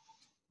mine.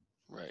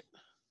 Right.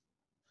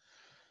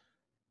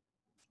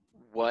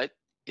 What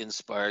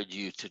inspired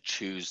you to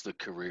choose the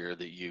career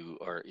that you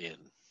are in?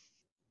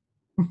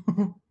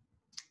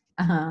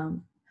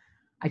 um,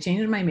 I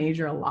changed my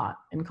major a lot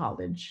in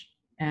college,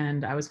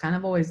 and I was kind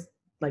of always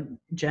like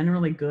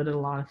generally good at a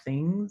lot of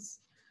things,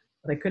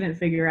 but I couldn't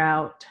figure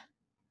out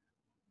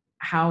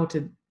how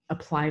to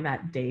apply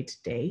that day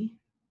to day.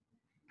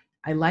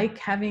 I like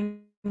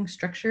having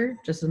structure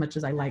just as much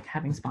as I like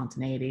having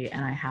spontaneity,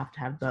 and I have to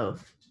have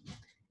both.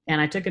 And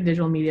I took a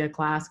digital media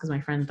class because my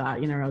friend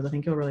thought, Rose, I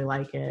think you'll really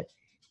like it.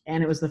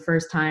 And it was the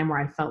first time where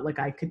I felt like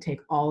I could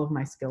take all of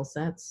my skill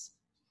sets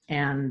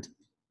and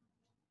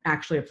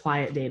actually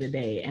apply it day to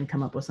day and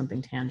come up with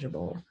something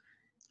tangible.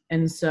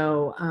 And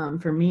so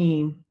for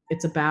me,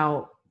 it's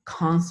about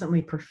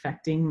constantly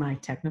perfecting my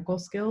technical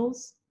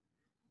skills,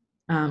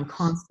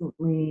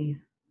 constantly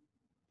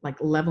like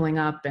leveling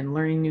up and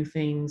learning new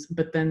things,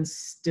 but then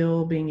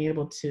still being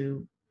able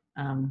to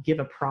give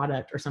a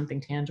product or something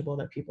tangible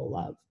that people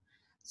love.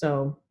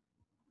 So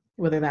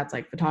whether that's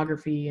like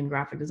photography and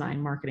graphic design,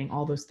 marketing,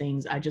 all those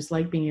things, I just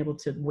like being able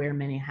to wear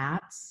many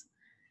hats,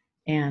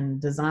 and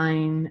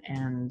design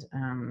and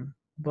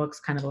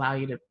books kind of allow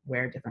you to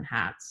wear different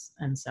hats.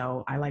 And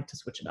so I like to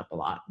switch it up a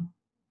lot.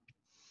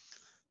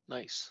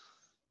 Nice.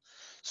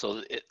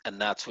 So, and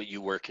that's what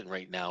you work in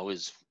right now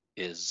is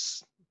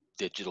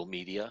digital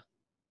media,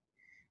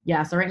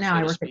 Yeah. So right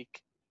now so to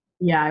speak.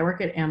 I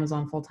work at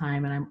Amazon full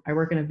time, and I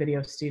work in a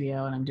video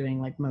studio, and I'm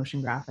doing like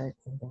motion graphics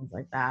and things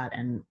like that,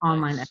 and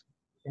online Nice.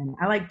 education.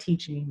 I like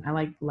teaching. I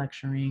like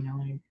lecturing. I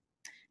like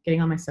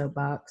getting on my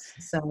soapbox.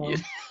 You, So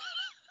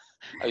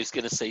I was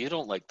going to say you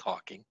don't like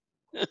talking.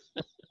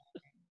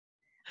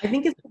 I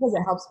think it's because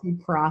it helps me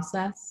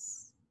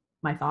process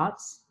my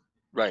thoughts.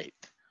 Right.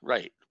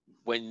 Right.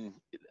 When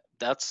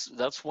that's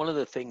one of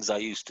the things I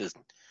used to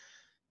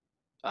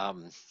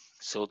um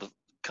so the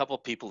couple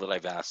people that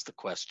I've asked the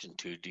question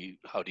to,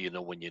 how do you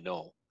know when you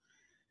know?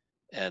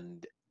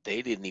 And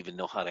they didn't even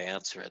know how to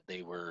answer it.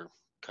 They were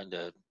kind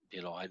of,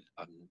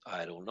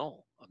 I don't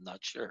know. I'm not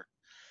sure.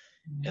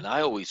 And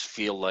I always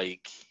feel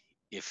like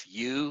if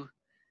you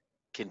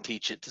can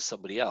teach it to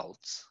somebody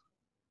else,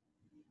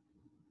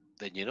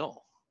 then you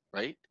know,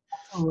 right?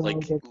 A really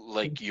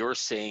Like good. you're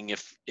saying,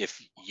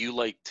 if you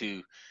like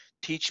to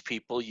teach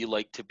people, you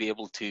like to be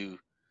able to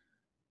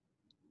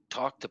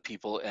talk to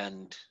people,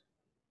 and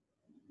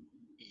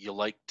you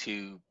like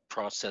to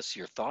process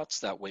your thoughts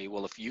that way.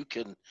 Well, if you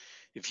can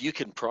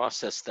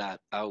process that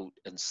out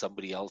and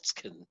somebody else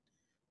can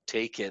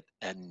take it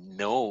and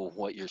know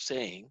what you're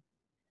saying,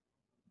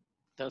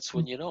 that's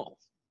when you know,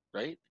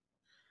 right?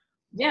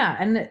 Yeah,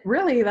 and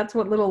really that's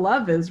what Little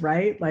Love is,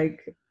 right?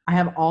 Like, I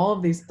have all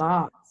of these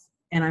thoughts,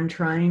 and I'm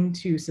trying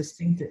to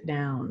succinct it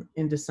down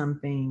into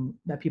something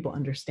that people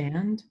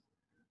understand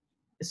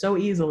so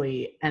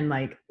easily. And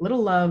like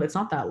Little Love, it's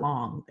not that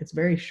long. It's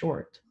very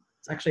short.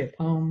 It's actually a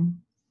poem,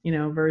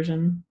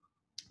 version,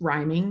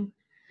 rhyming.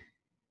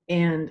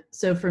 And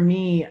so for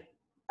me,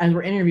 as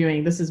we're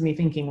interviewing, this is me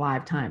thinking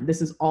live time.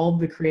 This is all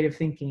the creative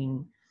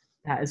thinking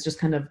that is just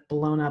kind of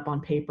blown up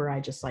on paper. I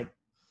just like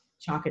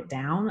chalk it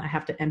down. I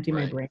have to empty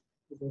my Right. brain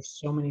because there's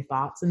so many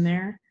thoughts in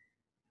there.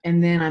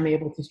 And then I'm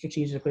able to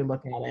strategically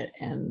look at it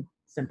and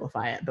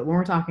simplify it. But when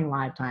we're talking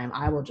live time,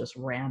 I will just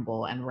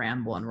ramble and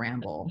ramble and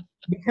ramble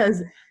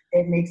because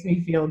it makes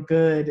me feel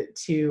good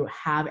to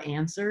have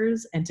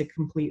answers and to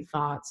complete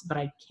thoughts, but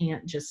I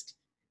can't just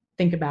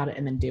think about it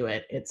and then do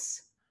it.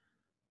 It's,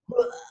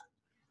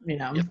 you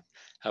know. Yep.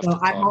 Have to So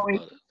talk about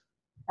it.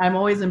 I'm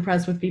always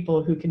impressed with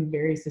people who can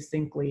very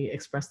succinctly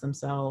express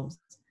themselves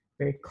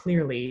very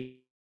clearly.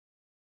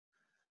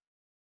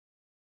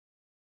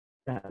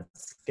 That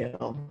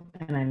skill,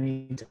 and I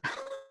need to.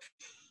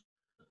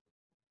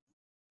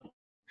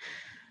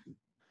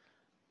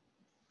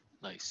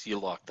 Nice. You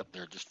locked up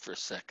there just for a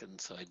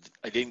second, so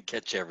I didn't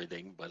catch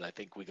everything, but I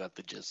think we got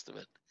the gist of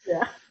it.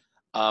 Yeah.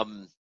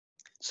 Um,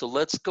 so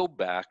let's go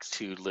back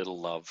to Little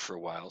Love for a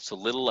while. So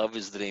Little Love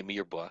is the name of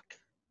your book,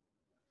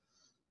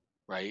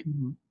 right?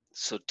 Mhm.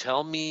 So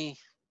tell me,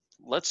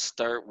 let's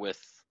start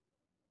with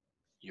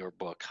your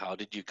book. How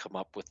did you come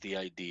up with the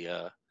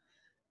idea,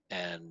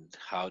 and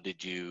how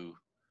did you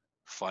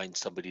find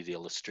somebody to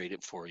illustrate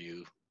it for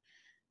you,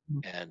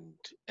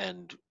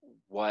 and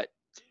what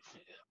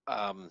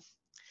um,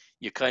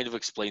 you kind of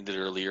explained it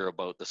earlier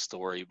about the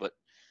story, but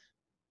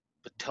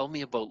tell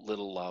me about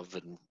Little Love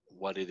and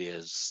what it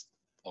is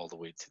all the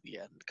way to the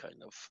end,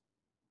 kind of.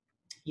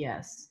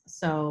 Yes.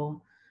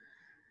 So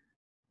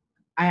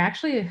I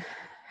actually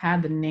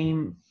had the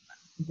name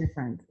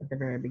different at the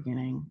very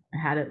beginning. I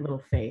had it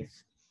Little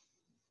Faith.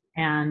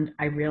 And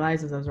I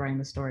realized as I was writing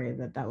the story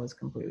that that was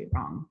completely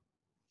wrong.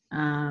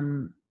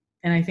 Um,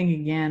 and I think,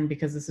 again,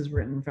 because this is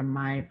written from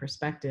my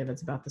perspective,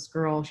 it's about this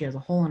girl. She has a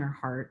hole in her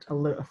heart,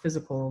 a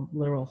physical,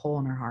 literal hole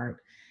in her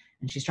heart.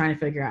 And she's trying to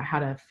figure out how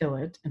to fill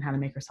it and how to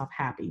make herself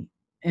happy.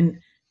 And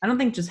I don't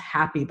think just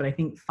happy, but I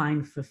think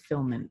find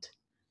fulfillment.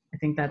 I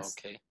think that's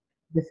Okay.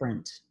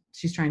 different.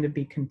 She's trying to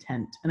be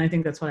content. And I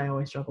think that's what I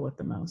always struggle with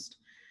the most.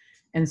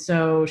 And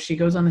so she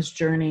goes on this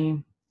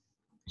journey.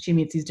 She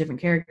meets these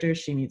different characters.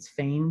 She meets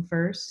Fame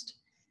first.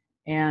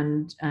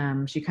 And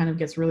she kind of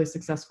gets really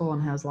successful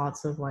and has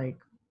lots of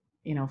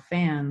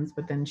fans,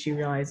 but then she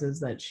realizes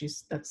that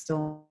that's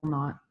still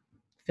not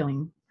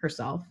filling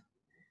herself.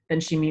 Then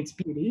she meets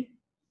Beauty,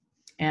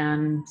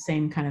 and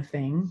same kind of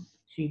thing.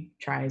 She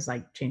tries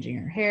like changing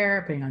her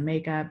hair, putting on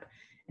makeup,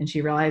 and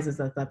she realizes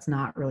that that's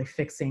not really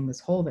fixing this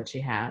hole that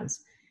she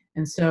has.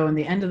 And so in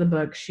the end of the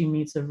book, she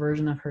meets a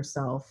version of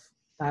herself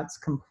that's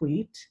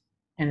complete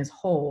and is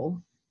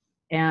whole.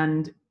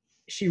 And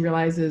she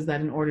realizes that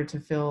in order to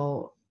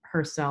fill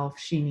herself,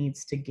 she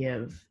needs to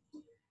give.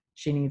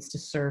 She needs to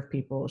serve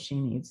people. She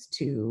needs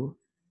to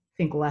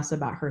think less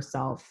about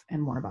herself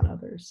and more about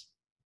others.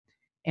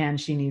 And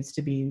she needs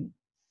to be,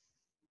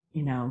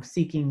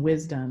 seeking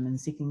wisdom and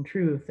seeking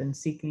truth and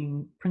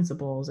seeking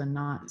principles and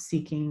not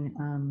seeking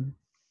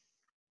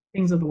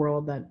things of the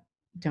world that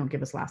don't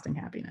give us lasting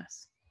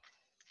happiness.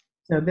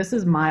 So this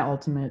is my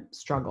ultimate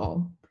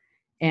struggle.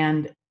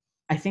 And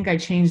I think I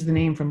changed the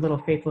name from Little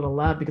Faith, Little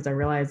Love because I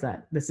realized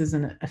that this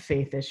isn't a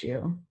faith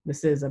issue.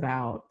 This isn't,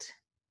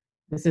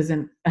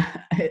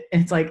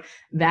 it's like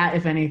that,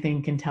 if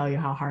anything, can tell you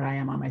how hard I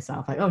am on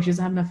myself. Like, oh, she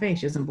doesn't have enough faith.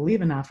 She doesn't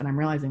believe enough. And I'm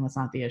realizing that's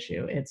not the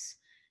issue.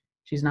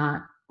 She's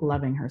not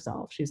loving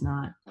herself. She's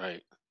not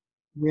Right.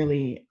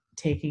 really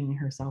taking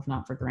herself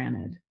not for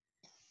granted,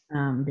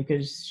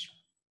 because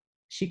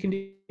she can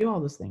do all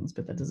those things,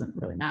 but that doesn't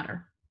really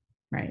matter.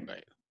 Right.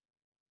 Right.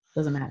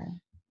 Doesn't matter.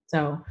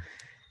 So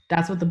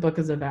that's what the book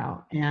is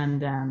about.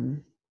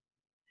 And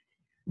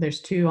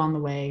there's two on the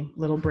way,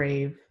 Little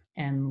Brave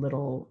and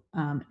Little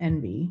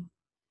Envy.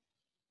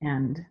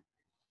 And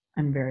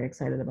I'm very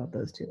excited about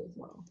those two as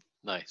well.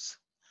 Nice.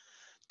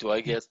 Do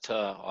I get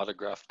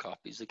autographed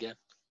copies again?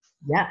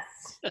 Yes.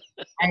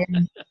 I,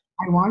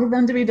 I wanted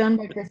them to be done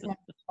by Christmas,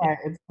 but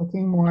it's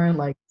looking more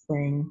like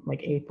spring,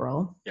 like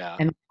April. Yeah.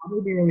 And they'll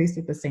probably be released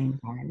at the same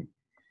time.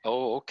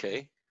 Oh,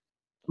 okay.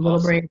 Little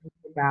Awesome. Brave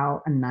is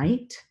about a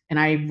knight, and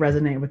I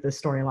resonate with this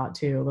story a lot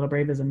too. Little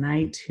Brave is a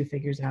knight who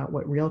figures out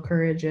what real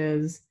courage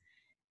is,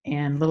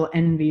 and Little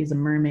Envy is a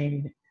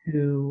mermaid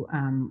who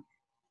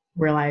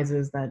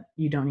realizes that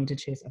you don't need to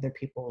chase other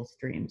people's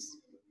dreams.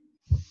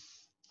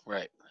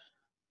 Right.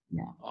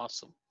 Yeah.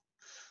 Awesome.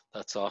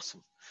 That's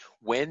awesome.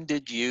 When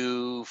did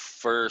you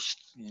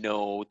first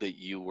know that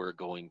you were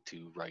going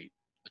to write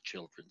a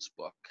children's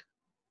book?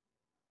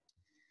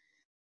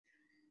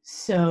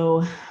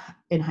 So,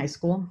 in high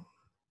school,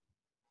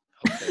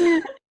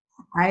 Okay.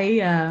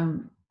 I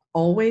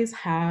always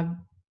have.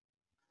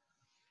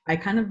 I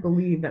kind of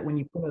believe that when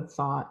you put a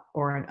thought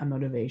or a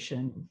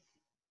motivation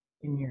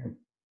in your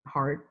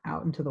heart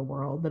out into the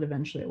world, that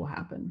eventually it will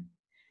happen.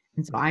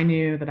 And so I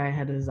knew that I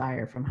had a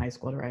desire from high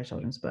school to write a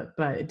children's book,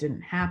 but it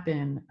didn't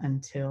happen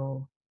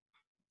until,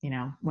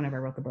 whenever I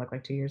wrote the book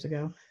like 2 years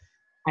ago.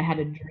 I had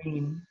a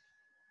dream,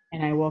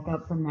 and I woke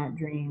up from that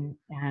dream,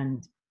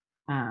 and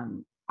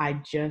I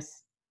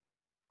just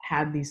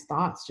had these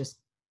thoughts just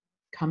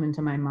come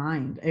into my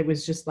mind. It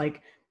was just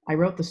like I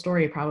wrote the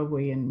story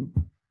probably in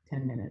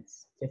 10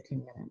 minutes,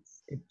 15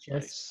 minutes. It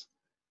just,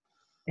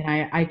 Nice.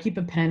 and I keep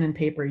a pen and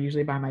paper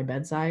usually by my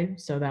bedside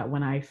so that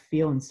when I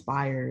feel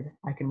inspired,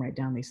 I can write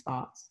down these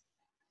thoughts.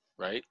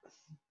 Right.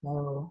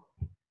 So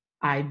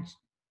I,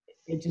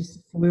 it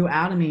just flew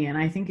out of me. And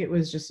I think it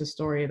was just a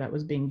story that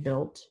was being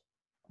built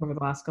over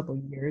the last couple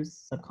of years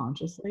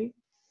subconsciously,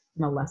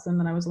 and a lesson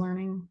that I was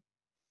learning,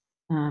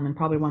 and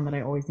probably one that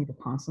I always need to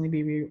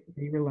constantly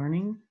be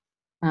relearning.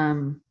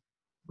 Um,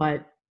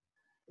 but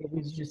it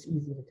was just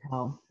easy to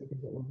tell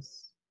because it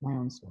was my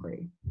own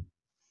story.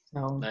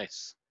 So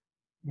Nice.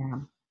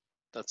 yeah.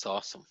 That's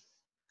awesome.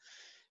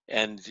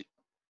 And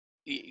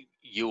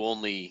you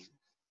only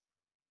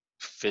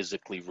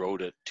physically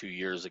wrote it 2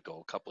 years ago,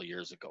 a couple of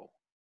years ago.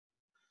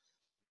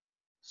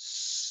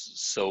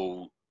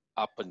 So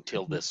up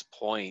until this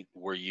point,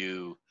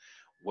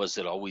 was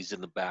it always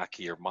in the back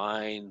of your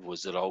mind?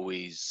 Was it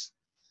always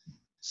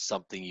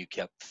something you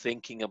kept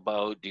thinking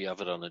about? Do you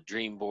have it on a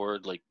dream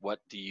board? Like, what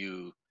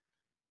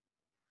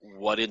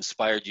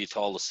inspired you to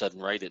all of a sudden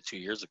write it 2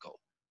 years ago?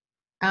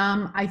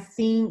 I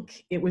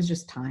think it was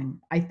just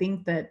time. I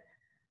think that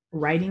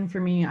writing for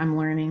me, I'm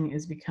learning,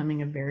 is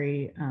becoming a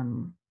very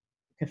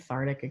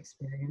cathartic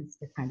experience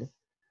to kind of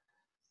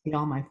see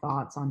all my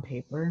thoughts on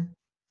paper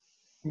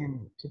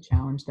and to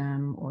challenge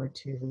them or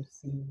to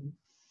see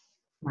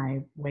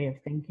my way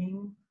of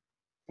thinking.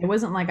 It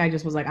wasn't like I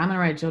just was like, I'm gonna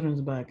write a children's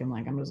book and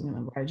like I'm just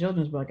gonna write a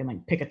children's book and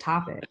like pick a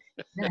topic.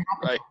 It didn't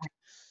happen Right, that way.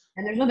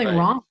 And there's nothing right,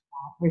 wrong with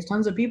that. There's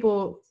tons of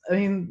people. I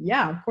mean,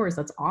 yeah, of course,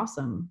 that's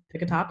awesome.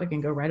 Pick a topic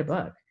and go write a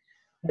book.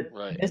 But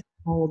right. this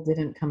goal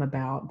didn't come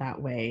about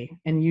that way.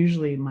 And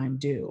usually mine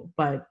do.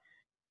 But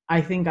I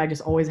think I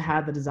just always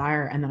had the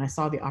desire and then I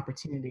saw the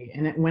opportunity.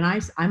 And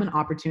I'm an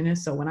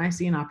opportunist. So when I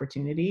see an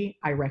opportunity,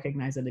 I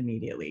recognize it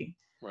immediately.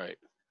 Right.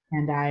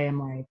 And I am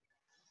like,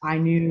 I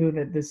knew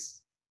that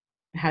this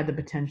had the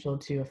potential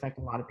to affect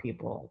a lot of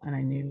people. And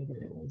I knew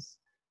it was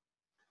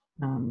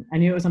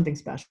something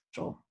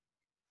special.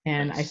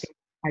 And I Nice. think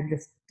I've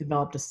just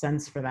developed a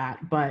sense for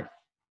that. But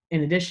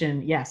in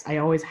addition, yes, I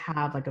always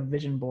have like a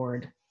vision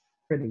board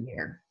for the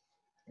year.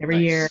 Every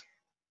year, Nice.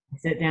 I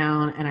sit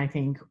down and I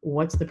think,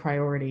 what's the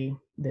priority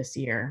this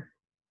year?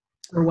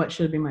 Or what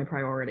should be my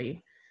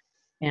priority?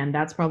 And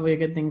that's probably a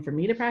good thing for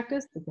me to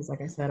practice because,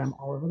 like I said, I'm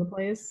all over the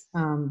place.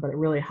 But it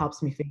really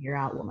helps me figure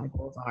out what my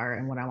goals are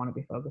and what I want to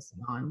be focusing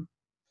on.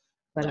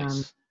 But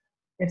Nice.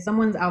 if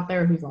someone's out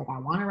there who's like, I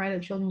want to write a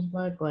children's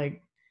book,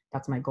 like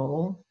that's my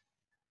goal,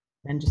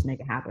 then just make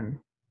it happen.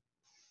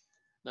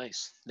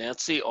 Nice.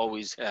 Nancy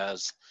always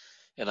has,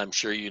 and I'm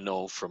sure you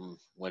know from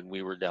when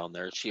we were down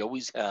there, she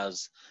always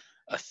has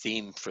a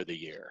theme for the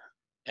year.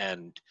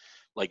 And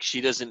like she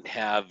doesn't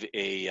have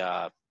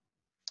a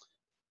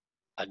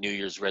New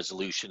Year's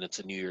resolution, it's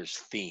a New Year's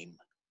theme.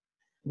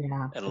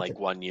 Yeah, And that's a like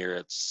one year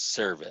it's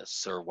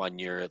service, or one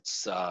year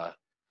it's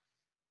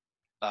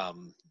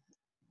um,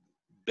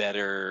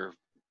 better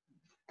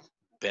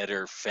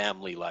better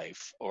family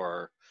life,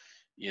 or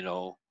you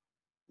know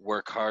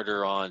work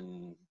harder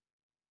on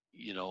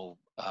you know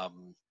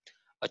um,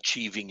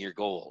 achieving your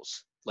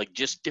goals, like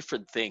just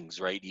different things,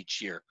 right?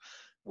 Each year,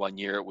 one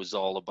year it was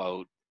all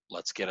about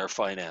let's get our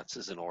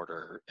finances in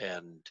order,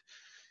 and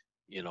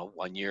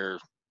one year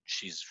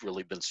she's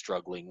really been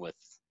struggling with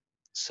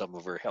some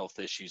of her health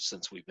issues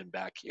since we've been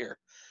back here.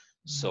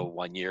 So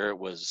one year it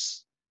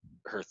was,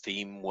 her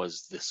theme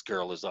was "This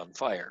Girl Is on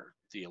Fire,"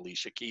 the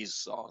Alicia Keys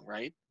song,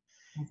 right?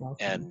 that's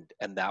awesome.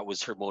 And that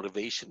was her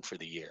motivation for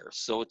the year.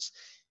 So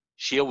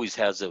she always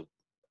has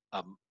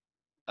um,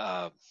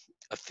 uh,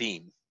 a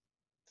theme,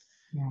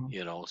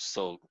 Yeah.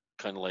 so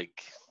kind of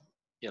like,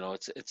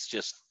 it's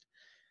just,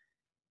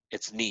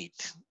 it's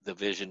neat, the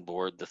vision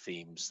board, the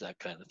themes, that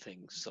kind of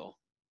thing. So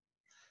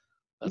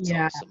that's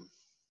Yeah. awesome.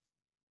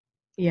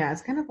 Yeah.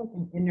 It's kind of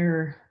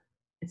like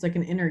it's like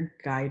an inner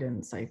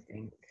guidance, I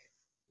think,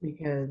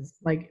 because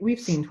like we've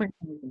seen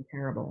 2020 has been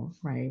terrible,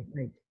 right?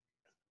 Like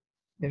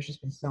there's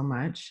just been so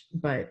much.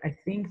 But I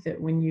think that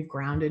when you've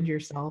grounded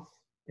yourself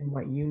in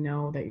what you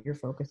know that you're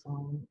focused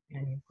on,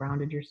 and you've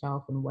grounded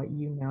yourself in what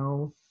you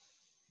know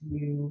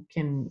you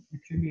can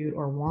attribute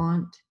or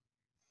want,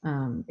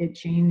 it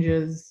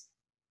changes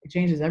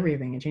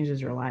everything. It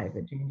changes your life.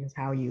 It changes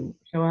how you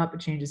show up. It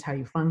changes how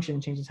you function.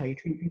 It changes how you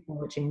treat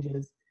people. It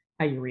changes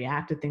how you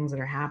react to things that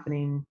are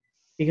happening,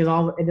 because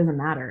all it doesn't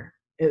matter.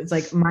 It's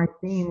like my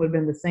theme would have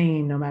been the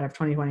same no matter if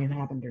 2020 had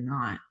happened or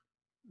not.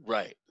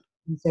 Right.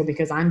 And so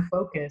because I'm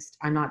focused,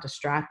 I'm not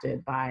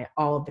distracted by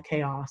all of the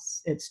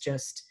chaos. It's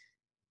just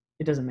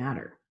it doesn't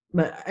matter.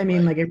 But I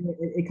mean, Right. like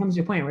it comes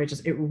to a point where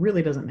it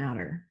really doesn't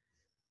matter.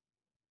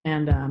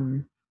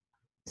 And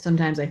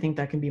sometimes I think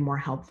that can be more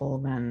helpful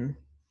than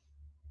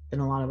a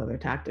lot of other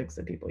tactics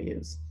that people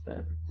use.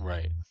 But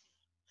Right.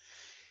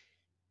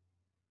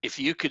 If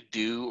you could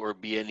do or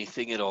be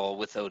anything at all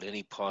without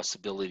any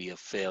possibility of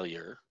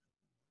failure,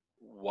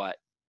 what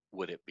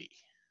would it be?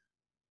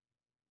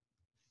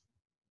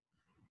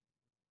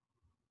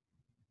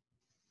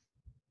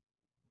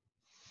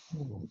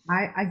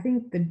 I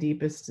think the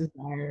deepest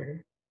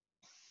desire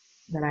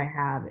that I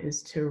have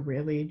is to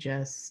really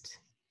just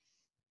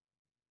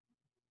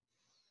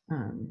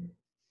um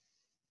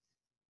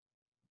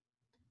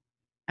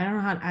I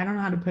don't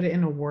know how to put it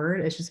in a word.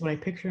 It's just what I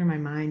picture in my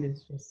mind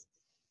is just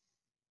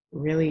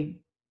really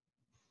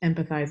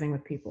empathizing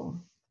with people.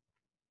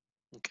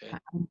 Okay. I,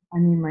 I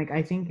mean, like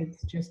I think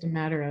it's just a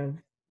matter of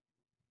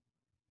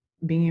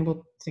being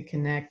able to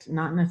connect,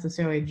 not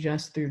necessarily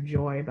just through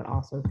joy, but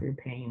also through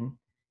pain.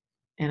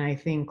 And I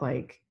think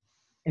like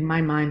in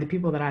my mind, the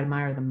people that I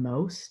admire the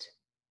most,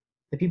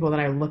 the people that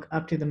I look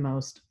up to the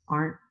most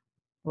aren't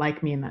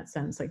like me in that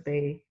sense. Like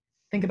they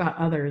think about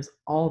others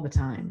all the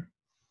time.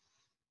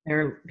 There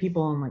are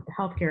people in like the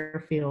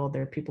healthcare field,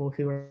 there are people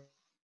who are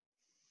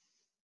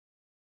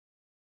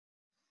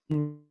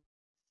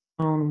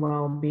own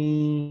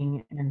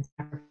well-being and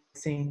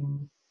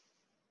sacrificing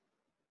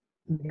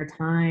their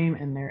time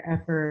and their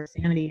effort,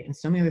 sanity, and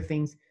so many other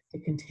things to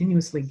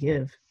continuously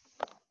give.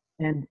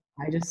 And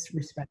I just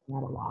respect that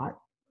a lot.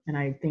 And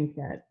I think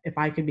that if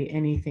I could be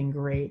anything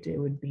great, it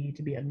would be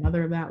to be a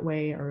mother that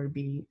way, or to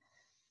be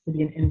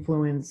an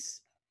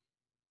influence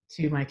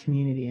to my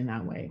community in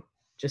that way.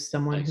 Just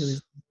someone who Nice.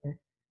 is there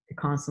to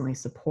constantly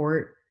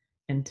support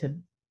and to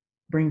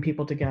bring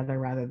people together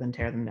rather than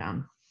tear them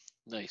down.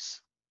 Nice.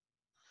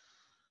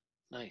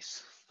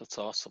 Nice. That's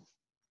awesome.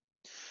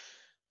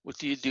 What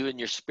do you do in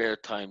your spare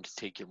time to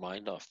take your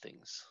mind off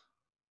things?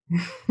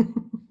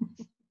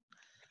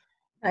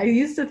 I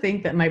used to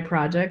think that my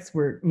projects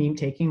were me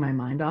taking my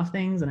mind off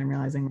things, and I'm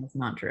realizing that's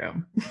not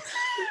true.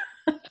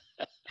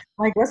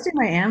 Like, let's do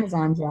my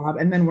Amazon job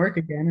and then work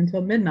again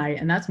until midnight,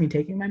 and that's me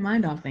taking my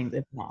mind off things.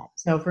 It's not.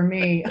 So for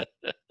me,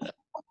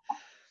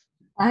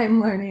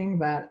 I'm learning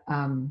that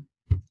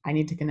I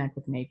need to connect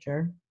with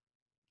nature.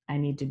 I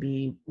need to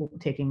be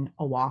taking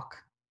a walk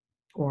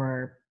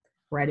or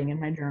writing in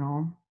my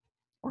journal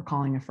or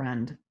calling a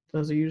friend.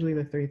 Those are usually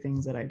the three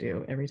things that I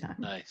do every time.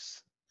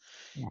 Nice.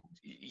 Yeah.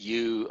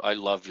 I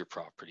love your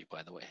property,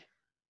 by the way.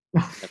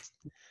 That's,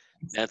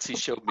 Nancy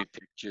showed me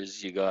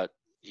pictures. You got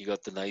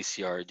the nice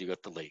yard, you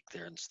got the lake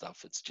there and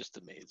stuff. It's just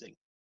amazing.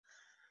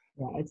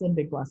 Yeah, it's a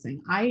big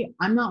blessing.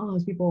 I'm not one of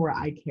those people where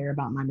I care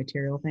about my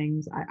material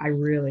things. I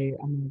really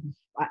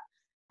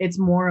it's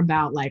more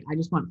about like I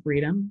just want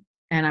freedom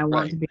and I want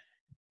Right, to be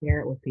able to share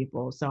it with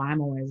people. So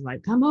I'm always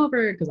like, come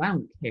over because I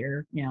don't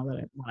care, you know,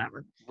 that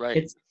whatever. right.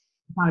 It's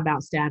not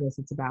about status.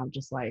 It's about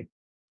just like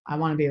I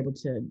want to be able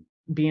to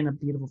be in a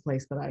beautiful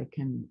place that I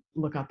can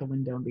look out the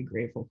window and be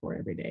grateful for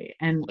every day.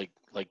 And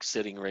Like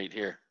sitting right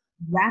here.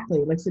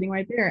 exactly, like sitting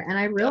right there. And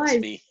I That's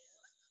realized, me.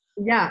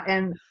 yeah,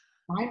 and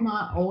I'm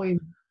not always,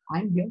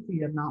 I'm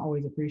guilty of not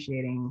always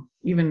appreciating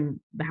even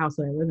the house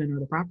that I live in or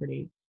the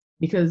property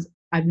because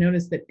I've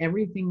noticed that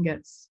everything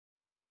gets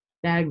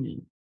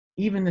stagnant.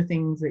 Even the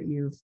things that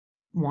you've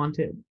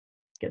wanted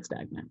get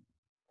stagnant.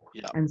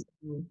 Yeah, And so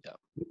yeah.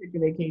 we took a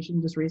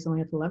vacation just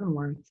recently up to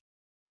Leavenworth,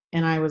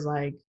 and I was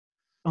like,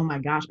 oh my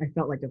gosh, I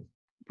felt like a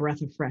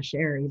breath of fresh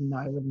air, even though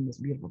I live in this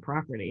beautiful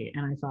property.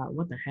 And I thought,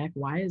 what the heck?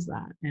 Why is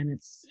that? And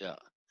it's Yeah.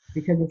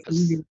 because it's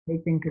easy That's to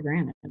take things for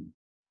granted.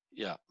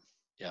 yeah,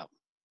 yeah.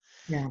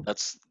 Yeah.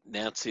 That's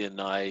Nancy and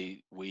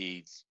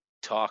we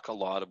talk a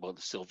lot about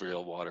the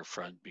Silverhill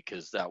waterfront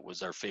because that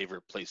was our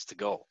favorite place to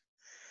go.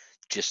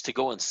 Just to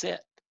go and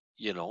sit,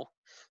 you know,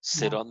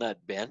 sit Yeah. on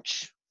that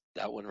bench,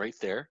 that one right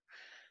there,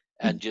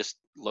 and just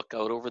look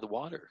out over the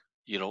water,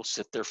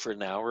 sit there for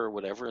an hour or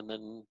whatever and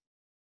then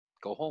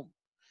go home,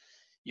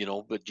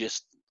 but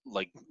just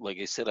like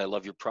I said, I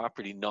love your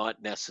property,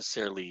 not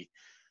necessarily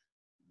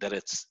that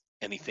it's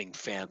anything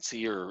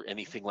fancy or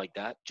anything like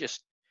that.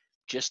 Just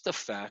the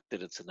fact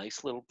that it's a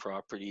nice little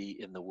property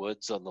in the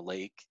woods on the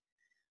lake.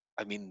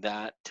 I mean,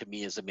 that to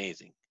me is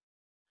amazing.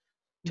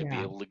 To be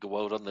Yeah. able to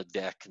go out on the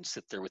deck and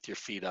sit there with your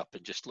feet up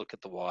and just look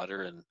at the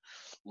water and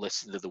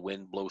listen to the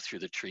wind blow through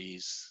the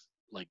trees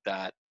like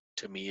that,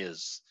 to me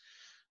is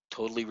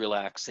totally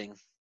relaxing.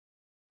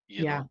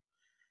 You Yeah. know,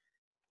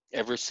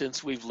 ever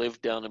since we've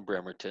lived down in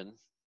Bremerton,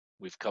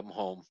 we've come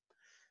home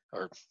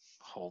or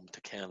home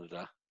to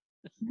Canada.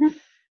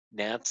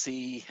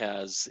 Nancy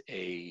has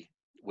a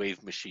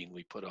wave machine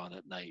we put on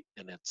at night,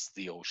 and it's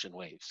the ocean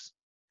waves,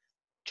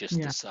 just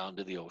the Yeah. sound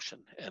of the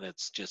ocean, and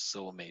it's just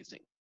so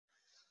amazing.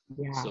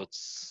 Yeah. So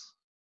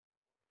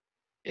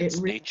It it's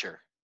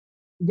nature.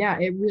 yeah,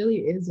 it really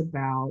is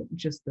about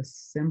just the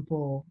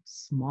simple,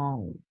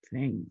 small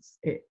things.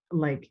 It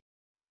like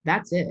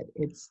that's it.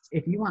 It's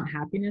if you want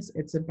happiness,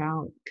 it's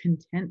about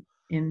content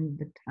in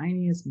the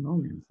tiniest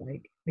moments.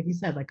 Like you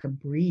said, like a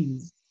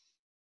breeze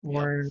Yep,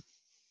 or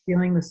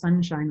feeling the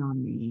sunshine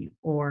on me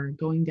or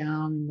going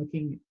down and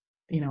looking,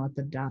 at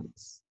the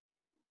ducks.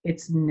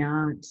 It's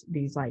not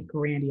these like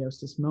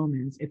grandiose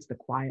moments. It's the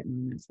quiet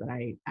moments that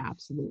I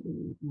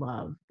absolutely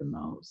love the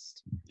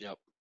most. yep.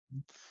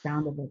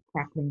 Sound of a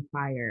crackling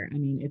fire. I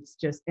mean, it's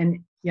just,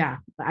 and yeah,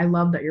 I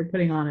love that you're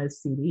putting on a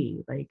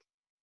CD. Like,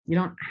 you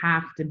don't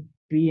have to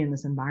be in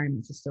this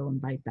environment to still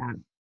invite that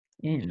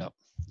in. Yep.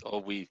 Oh,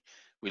 we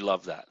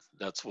love that.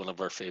 That's one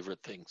of our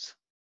favorite things.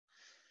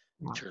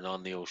 Yeah. Turn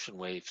on the ocean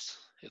waves.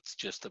 It's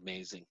just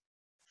amazing.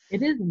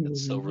 It is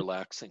It's so amazing.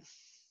 relaxing.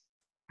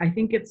 I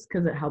think it's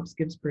because it helps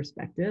gives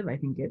perspective. I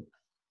think it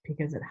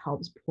because it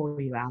helps pull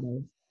you out of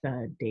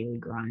the daily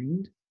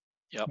grind.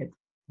 Yep. It's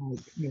like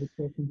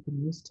nature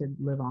continues to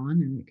live on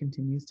and it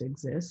continues to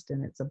exist,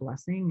 and it's a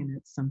blessing, and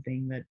it's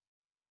something that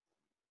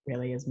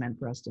really is meant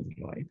for us to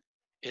enjoy.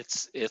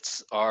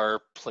 It's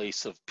our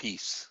place of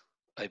peace,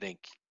 I think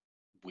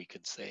we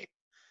could say,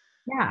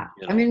 Yeah.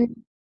 you I know. mean,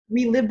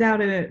 we lived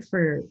out in it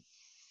for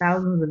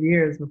thousands of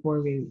years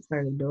before we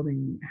started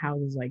building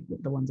houses like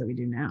the ones that we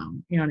do now.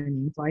 You know what I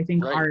mean? So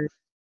Right.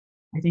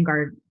 I think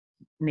our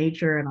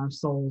nature and our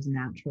souls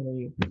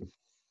naturally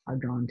are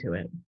drawn to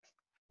it.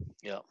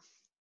 Yep.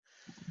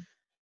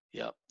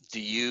 Yep. Do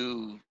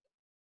you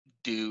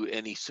do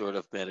any sort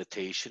of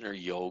meditation or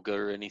yoga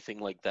or anything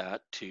like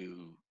that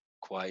to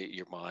quiet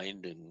your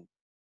mind and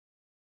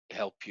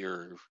help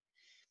your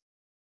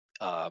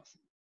uh,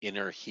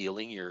 inner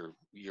healing,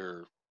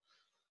 your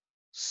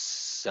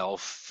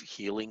self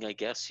healing, I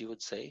guess you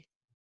would say?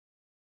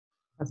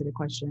 That's a good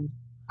question.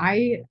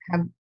 I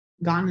have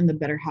gotten in the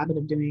better habit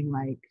of doing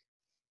like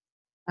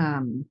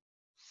um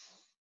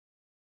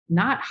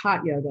not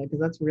hot yoga because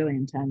that's really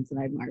intense and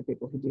I admire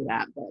people who do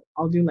that, but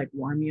I'll do like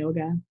warm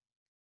yoga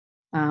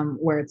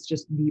where it's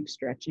just deep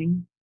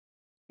stretching.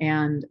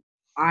 And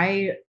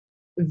I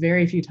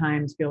very few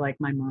times feel like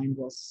my mind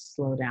will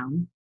slow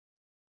down.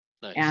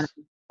 And Nice.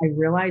 I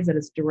realize that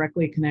it's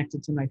directly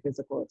connected to my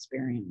physical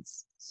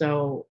experience.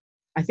 So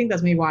I think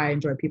that's maybe why I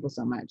enjoy people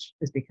so much,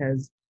 is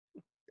because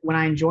when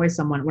I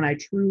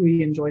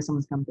truly enjoy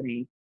someone's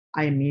company,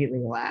 I immediately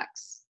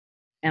relax.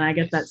 And I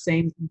get that Nice.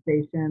 same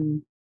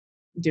sensation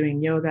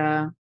doing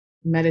yoga,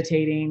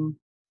 meditating.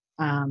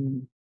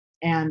 Um,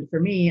 and for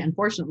me,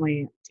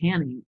 unfortunately,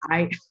 tanning.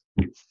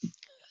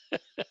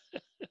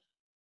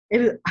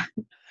 It is,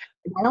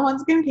 I don't want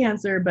skin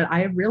cancer, but I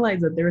have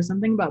realized that there is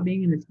something about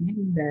being in a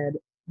tanning bed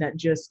that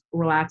just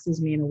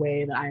relaxes me in a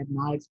way that I have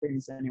not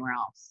experienced anywhere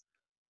else.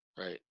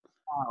 Right.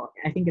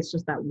 I think it's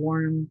just that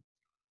warm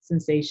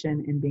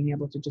sensation and being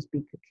able to just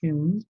be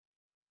cocooned.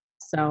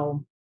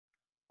 So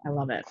I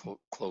love it.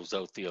 Close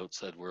out the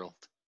outside world.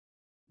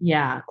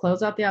 Yeah,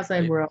 close out the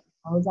outside Right. world,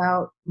 close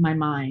out my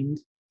mind,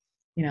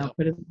 Yep.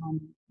 put it on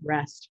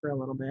rest for a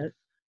little bit.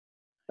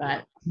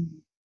 But Yep.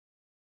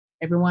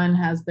 everyone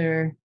has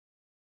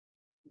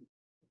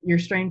your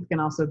strength can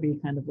also be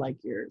kind of like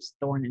your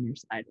thorn in your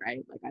side,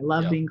 right? Like Yep. I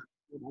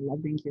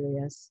love being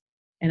curious,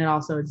 and it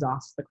also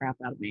exhausts the crap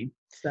out of me.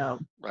 So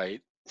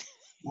Right.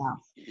 yeah,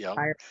 Yep.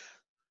 fire.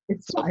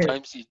 It's fire.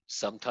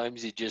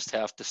 Sometimes you just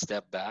have to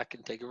step back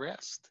and take a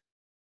rest.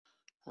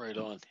 Right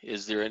on.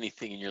 Is there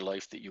anything in your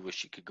life that you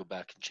wish you could go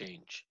back and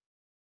change?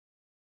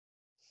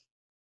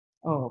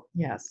 Oh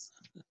yes,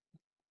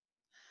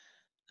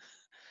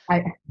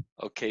 I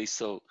Okay,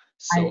 so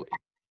I so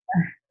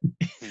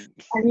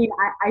I mean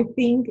I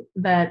think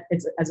that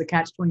it's as a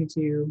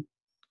catch-22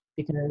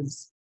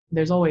 because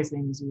there's always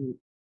things you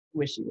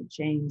wish you would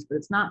change, but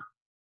it's not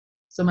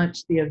so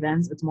much the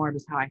events; it's more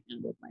just how I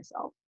handled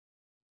myself.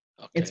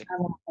 It's okay,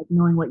 kind of like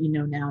knowing what you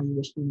know now, you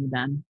wish you knew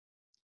then.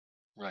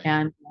 right,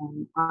 And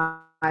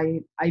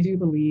I do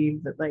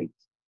believe that like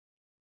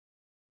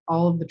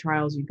all of the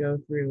trials you go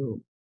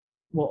through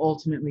will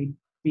ultimately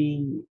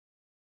be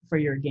for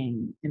your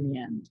gain in the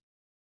end.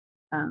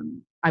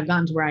 I've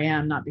gotten to where I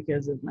am not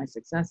because of my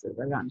successes.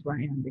 I've gotten to where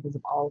I am because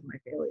of all of my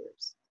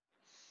failures.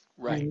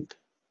 And right,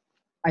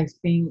 I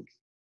think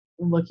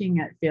looking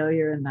at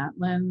failure in that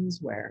lens,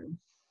 where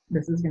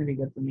this is going to be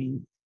good for me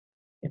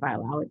if I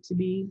allow it to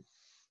be,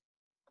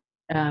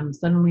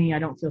 suddenly I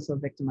don't feel so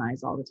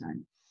victimized all the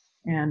time.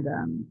 And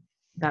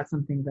that's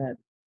something that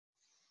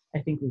I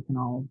think we can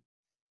all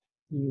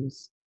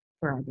use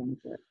for our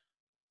benefit.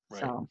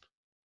 right, So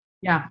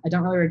yeah, I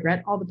don't really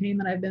regret all the pain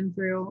that I've been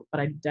through, but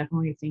I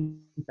definitely think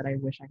that I wish I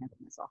handled myself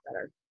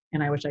better. And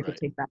I wish I could right, take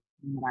back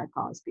the pain that I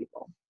caused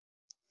people.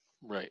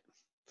 right.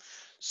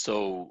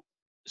 So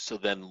so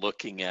then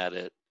looking at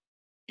it,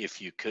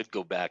 if you could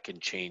go back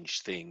and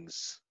change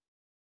things,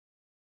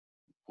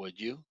 would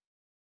you?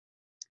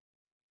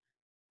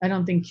 I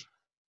don't think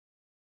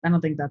I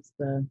don't think that's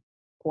the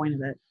point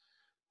of it.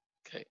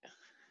 Okay,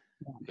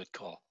 Yeah, good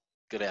call.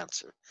 Good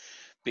answer.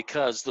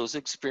 Because those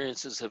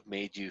experiences have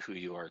made you who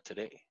you are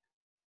today,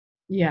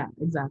 yeah,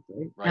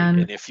 exactly. right?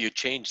 And And if you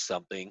change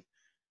something,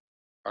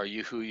 are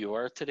you who you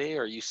are today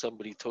or are you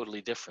somebody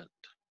totally different?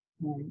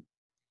 um,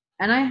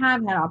 and I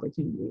have had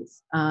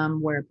opportunities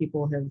where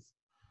people have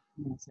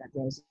said,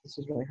 "Rose, this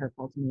was really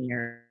hurtful to me,"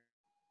 or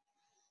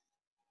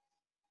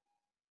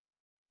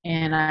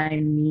and I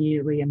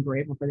immediately am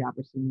grateful for the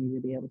opportunity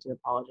to be able to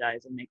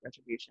apologize and make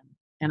retribution.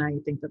 And I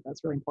think that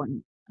that's really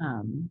important.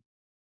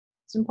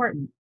 It's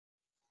important,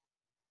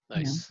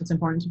 Nice. it's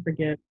important to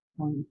forgive,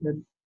 important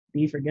to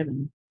be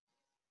forgiven.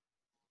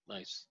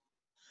 Nice.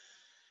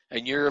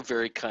 And you're a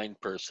very kind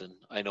person.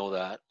 I know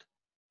that.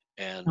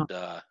 Oh, And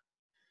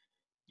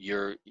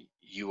you're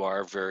you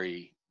are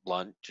very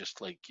blunt,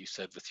 just like you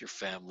said with your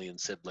family and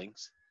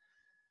siblings.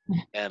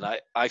 And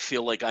I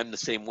feel like I'm the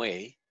same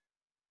way.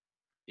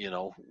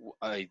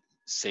 I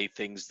say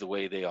things the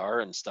way they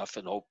are and stuff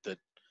and hope that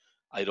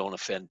I don't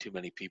offend too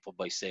many people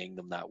by saying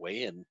them that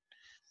way. And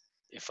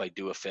if I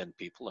do offend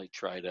people, I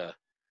try to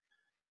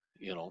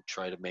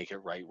make it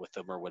right with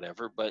them or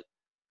whatever. But,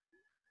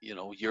 you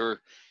know, you're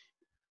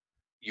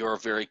a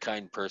very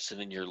kind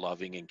person and you're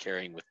loving and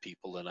caring with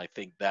people. And I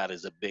think that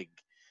is a big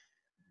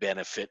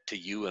benefit to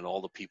you and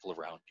all the people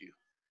around you.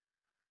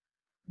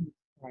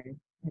 Sorry,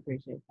 I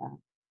appreciate that.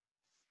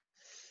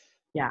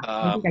 Yeah,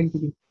 I think I Um, can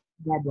be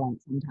red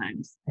blunt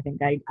sometimes. I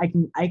think I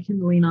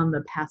can lean on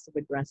the passive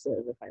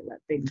aggressive if I let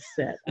things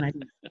sit, and I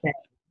can say,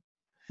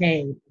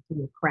 "Hey,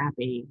 you're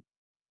crappy,"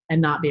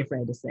 and not be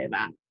afraid to say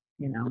that.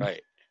 You know.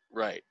 right,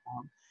 right,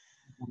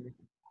 Um,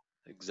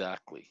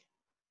 exactly.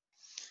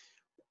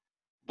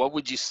 What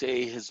would you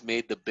say has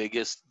made the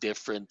biggest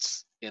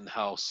difference in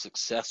how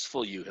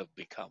successful you have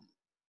become?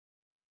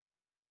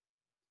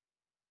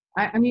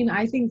 I mean,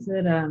 I think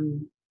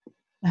that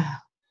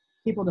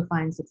people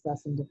define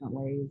success in different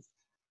ways,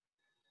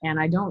 and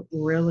I don't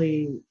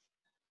really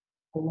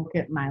look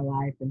at my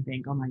life and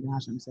think, "Oh my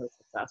gosh, I'm so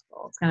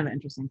successful." It's kind of an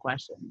interesting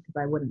question because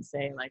I wouldn't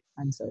say like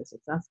I'm so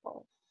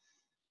successful.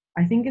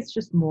 I think it's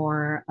just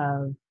more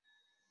of,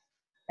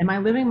 am I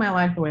living my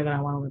life the way that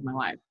I want to live my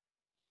life?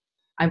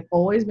 I've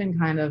always been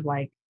kind of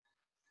like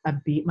a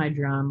beat my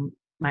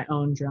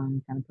own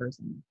drum kind of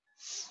person.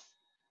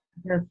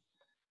 Because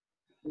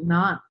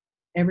not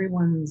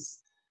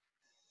everyone's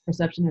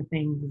perception of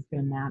things is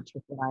going to match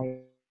with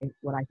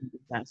what I think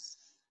is best.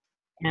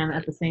 And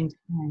at Right, the same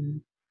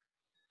time,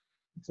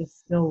 just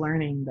still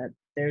learning that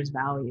there's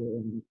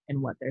value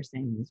in what they're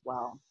saying as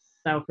well.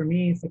 So for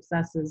me,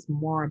 success is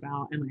more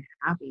about, am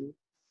I happy?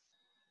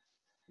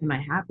 Am I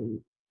happy?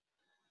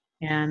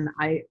 And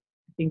I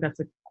think that's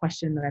a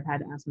question that I've had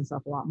to ask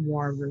myself a lot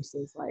more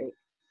versus like,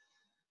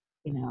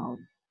 you know,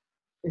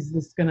 is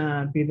this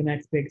gonna be the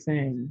next big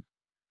thing?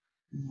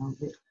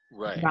 It's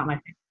right, about my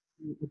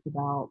family, it's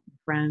about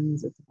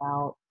friends, it's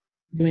about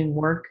doing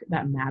work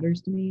that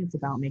matters to me, it's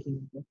about making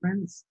a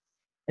difference.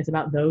 It's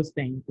about those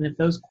things. And if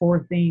those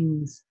core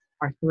things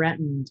are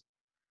threatened,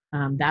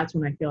 that's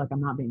when I feel like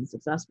I'm not being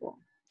successful.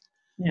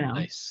 You know?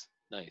 nice,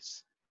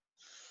 nice.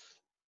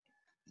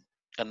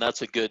 And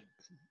that's a good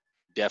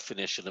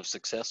definition of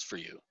success for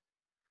you,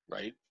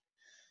 right?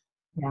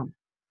 Yeah,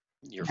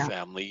 Your yeah,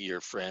 family,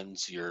 your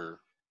friends, your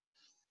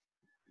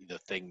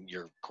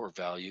core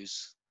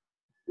values.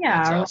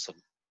 That's yeah. Or like, awesome.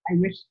 I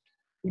wish,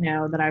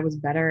 that I was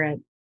better at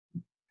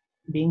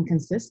being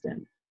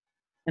consistent.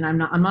 And I'm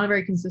not a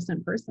very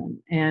consistent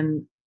person.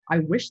 And I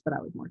wish that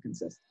I was more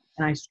consistent.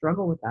 And I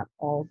struggle with that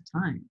all the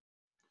time.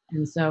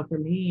 And so for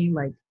me,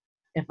 like,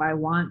 if I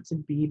want to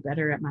be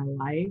better at my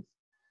life,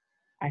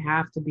 I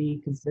have to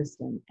be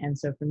consistent. And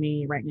so for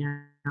me right now,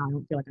 I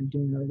don't feel like I'm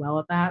doing really well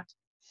at that.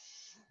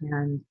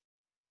 And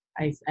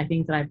I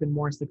think that I've been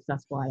more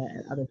successful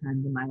at other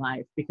times in my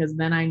life because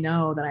then I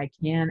know that I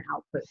can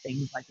output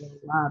things like really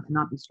love and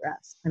not be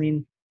stressed. I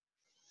mean,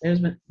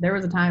 there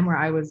was a time where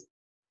I was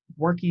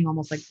working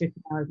almost like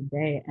 50 hours a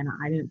day and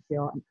I didn't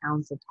feel an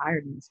ounce of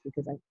tiredness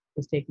because I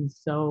was taking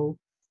so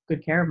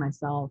good care of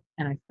myself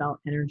and I felt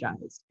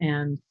energized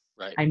and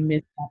Right, I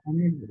miss that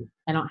energy.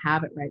 I don't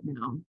have it right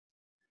now.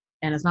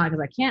 And it's not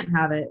because I can't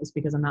have it, it's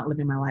because I'm not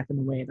living my life in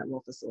the way that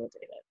will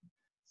facilitate it.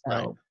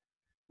 right, So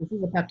this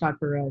is a pep talk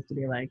for Rose to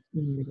be like,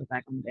 you need to get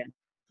back on the band.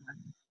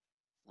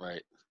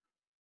 right.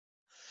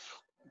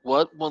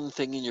 What one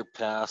thing in your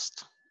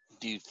past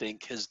do you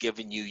think has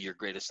given you your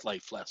greatest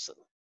life lesson?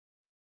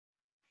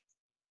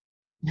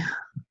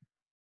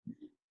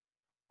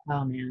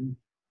 Oh man.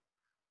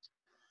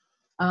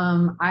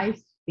 I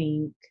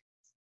think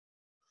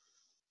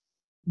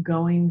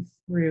going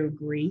through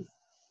grief,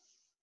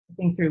 I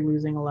think through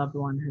losing a loved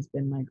one has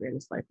been my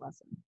greatest life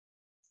lesson.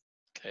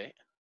 Okay,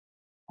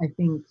 I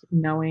think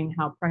knowing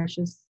how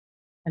precious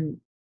and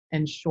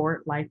and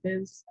short life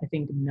is, I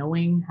think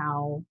knowing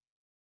how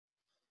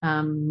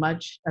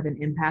much of an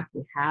impact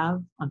we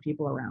have on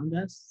people around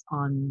us,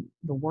 on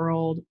the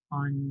world,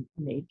 on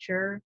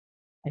nature.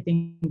 I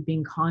think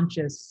being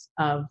conscious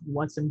of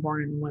what's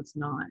important and what's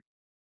not,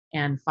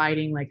 and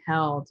fighting like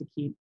hell to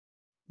keep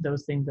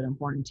those things that are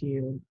important to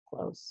you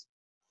close.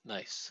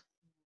 nice,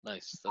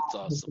 nice. That's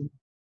Has awesome. been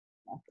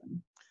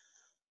awesome.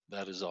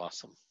 That is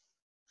awesome.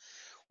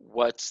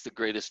 What's the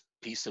greatest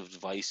piece of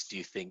advice do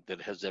you think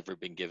that has ever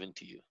been given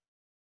to you?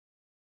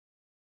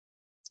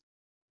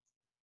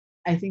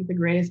 I think the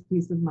greatest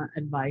piece of my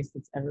advice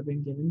that's ever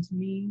been given to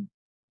me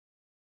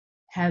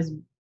has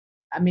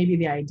maybe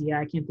the idea.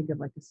 I can't think of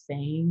like a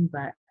saying,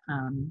 but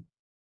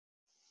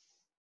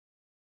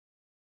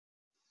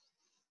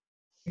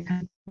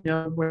kind of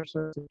know where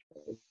source of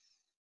truth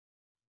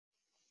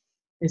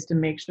is to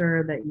make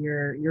sure that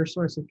your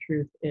source of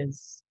truth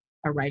is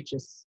a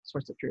righteous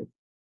source of truth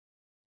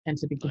and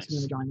to be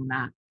continually Nice, drawing on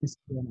that is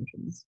the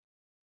emotions.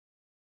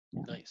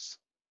 Yeah. nice,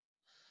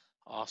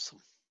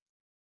 awesome.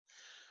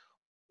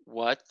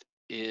 What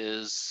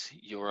is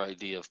your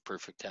idea of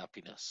perfect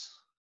happiness?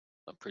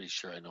 I'm pretty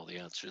sure I know the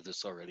answer to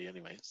this already,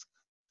 anyways,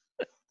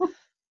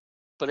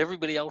 but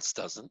everybody else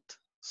doesn't.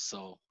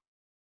 So,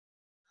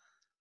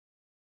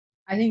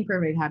 I think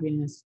perfect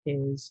happiness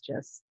is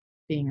just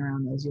being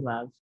around those you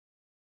love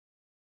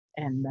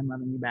and them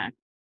loving you back.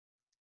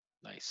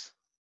 Nice.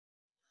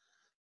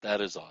 That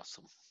is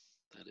awesome.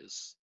 That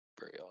is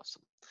very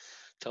awesome.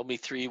 Tell me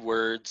 3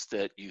 words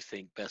that you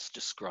think best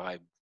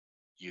describe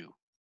you.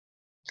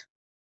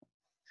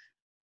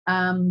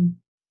 Um,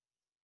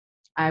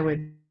 I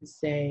would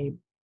say,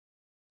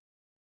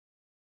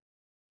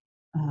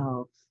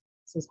 oh,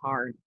 this is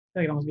hard. I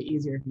feel like it'd almost be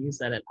easier if you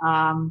said it.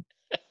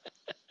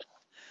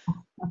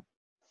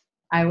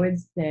 I would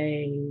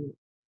say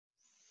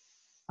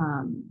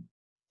um,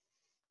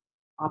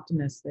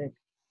 optimistic,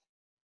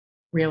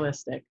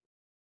 realistic,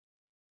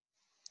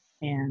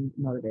 and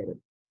motivated.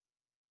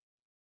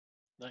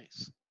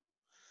 Nice.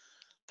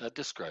 That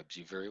describes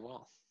you very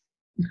well.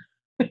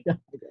 Yeah,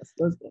 I guess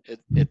those good.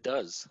 It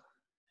does.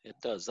 It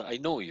does. I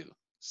know you,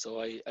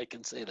 so I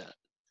can say that.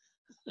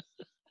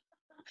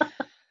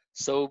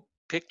 So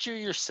picture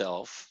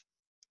yourself.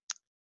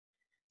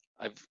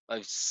 I've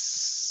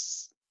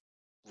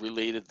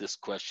related this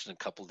question a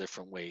couple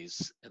different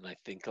ways, and I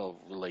think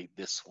I'll relate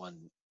this one.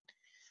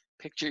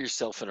 Picture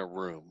yourself in a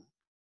room,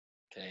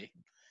 okay?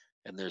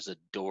 And there's a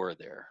door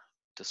there.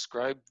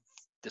 Describe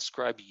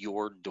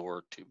your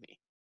door to me.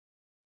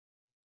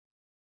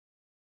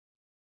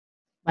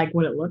 Like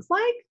what it looks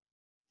like?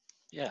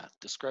 Yeah,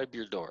 describe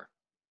your door.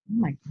 Oh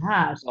my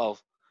gosh. Well,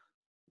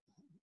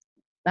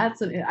 I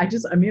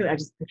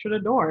just pictured a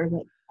door,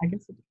 but I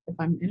guess if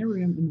I'm in a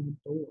room in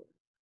a door,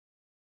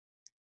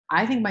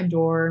 I think my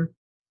door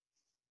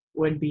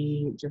would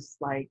be just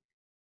like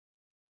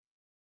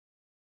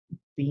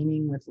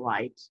beaming with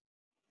light.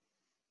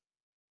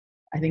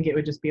 I think it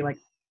would just be like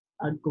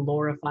a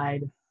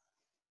glorified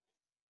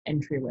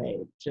entryway,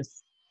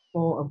 just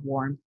full of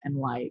warmth and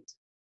light,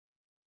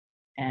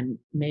 and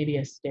maybe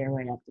a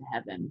stairway up to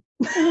heaven.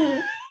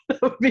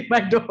 That would be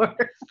my door.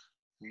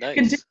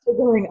 Continue nice.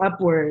 going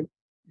upward.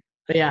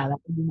 But yeah, that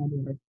would be my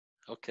door.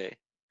 Okay.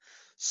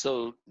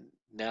 So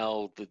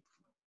now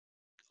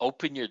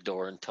open your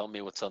door and tell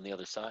me what's on the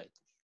other side.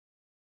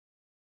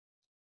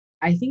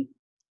 I think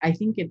I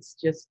think it's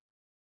just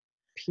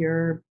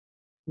pure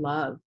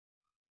love.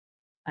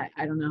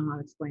 I don't know how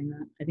to explain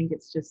that. I think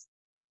it's just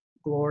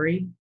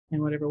glory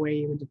in whatever way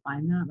you would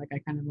define that. Like I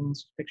kind of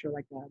almost picture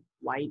like a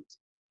white,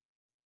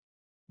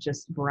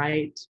 just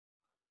bright,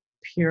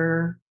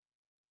 pure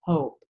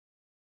hope.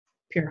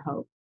 Pure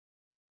hope.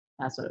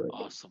 That's what it would be.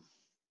 Awesome.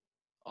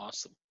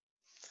 Awesome.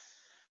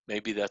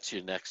 Maybe that's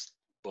your next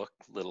book,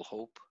 Little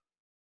Hope.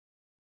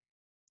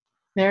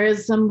 There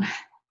is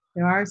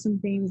there are some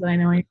things that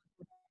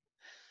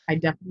I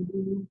definitely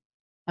do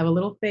have a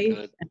little faith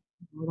Good. and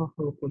a little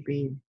hope would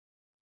be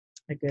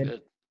a good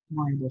Good.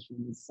 more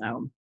additions.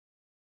 So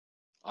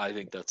I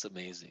think that's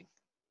amazing.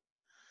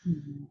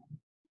 mm,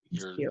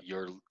 it's Your cute.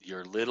 your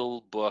your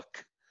little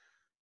book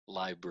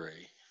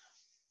library.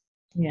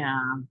 Yeah.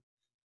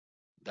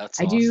 That's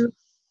I do awesome.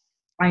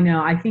 I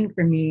know. I think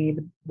for me,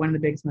 one of the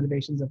biggest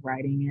motivations of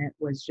writing it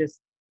was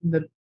just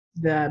the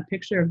the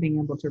picture of being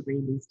able to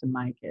read these to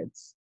my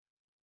kids.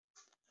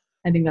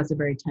 I think that's a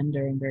very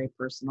tender and very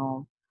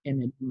personal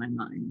image in my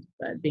mind.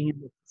 But being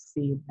able to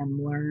see them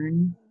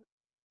learn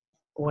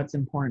what's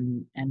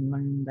important and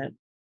learn that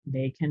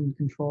they can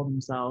control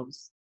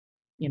themselves,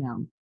 you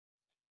know,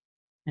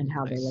 and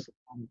how they look Nice.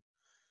 at them.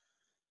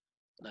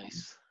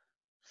 Nice.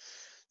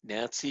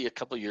 Nancy, a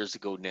couple years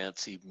ago,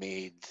 Nancy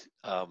made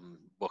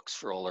books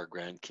for all our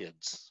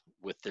grandkids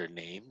with their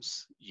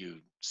names.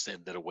 You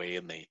send it away,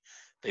 and they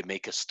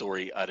make a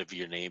story out of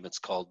your name. It's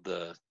called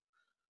the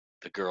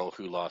girl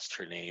who lost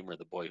her name or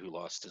the boy who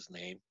lost his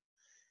name.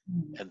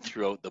 And Mm.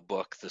 throughout the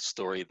book, the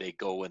story, they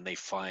go and they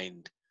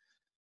find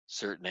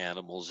certain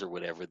animals or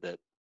whatever that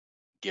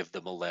give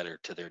them a letter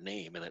to their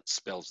name, and it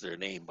spells their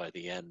name by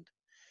the end.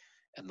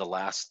 And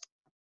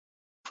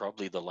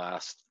probably the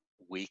last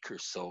week or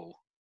so,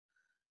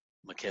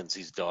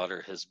 Mackenzie's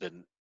daughter has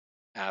been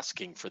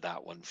asking for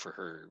that one for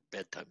her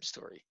bedtime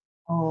story.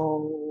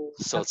 Oh,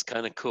 So that's it's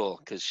kind of cool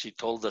because she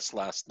told us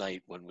last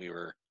night when we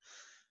were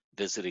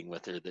visiting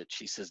with her that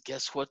she says,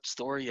 "Guess what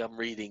story I'm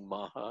reading,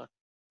 Maha?"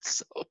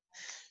 So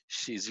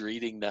she's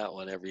reading that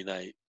one every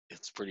night.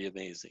 It's pretty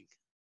amazing.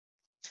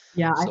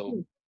 yeah. I So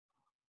think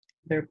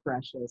they're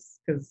precious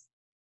because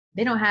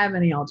they don't have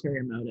any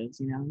ulterior motives.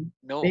 They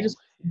no, just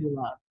want to be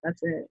loved.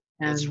 That's it.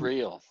 it's And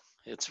real.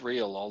 It's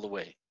real all the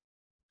way.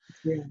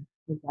 yeah,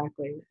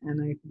 exactly.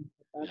 And I think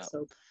Yeah. that's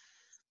so.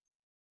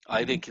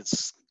 I think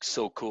it's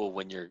so cool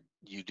when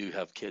you do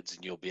have kids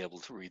and you'll be able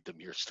to read them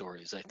your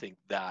stories. I think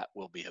that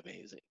will be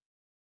amazing.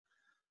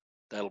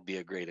 That'll be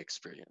a great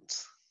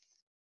experience.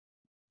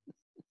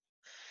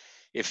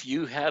 If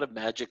you had a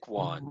magic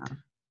wand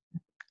Yeah.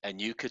 and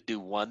you could do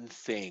one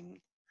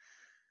thing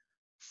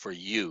for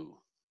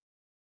you,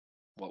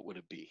 what would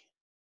it be?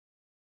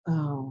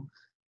 Oh,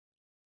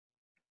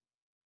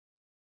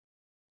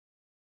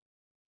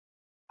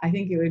 I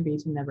think it would be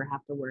to never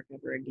have to work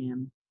ever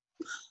again.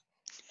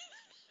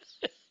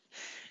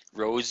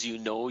 Rose, you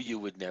know you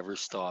would never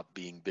stop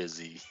being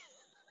busy.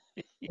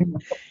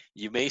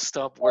 You may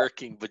stop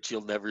working, but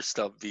you'll never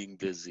stop being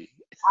busy.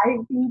 I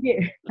think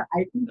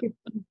it's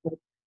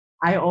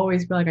I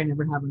always feel like I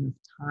never have enough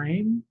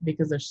time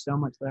because there's so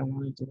much that I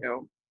want to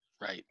do.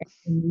 Right.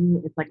 For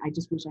me, it's like I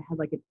just wish I had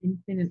like an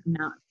infinite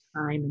amount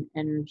of time and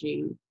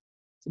energy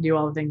to do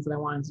all the things that I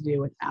wanted to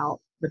do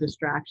without the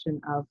distraction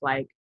of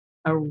like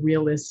a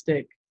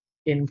realistic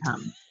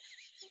income.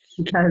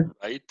 Because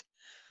Right.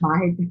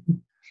 my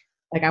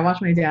like I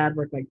watched my dad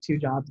work like two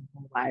jobs his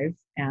whole life,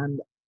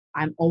 and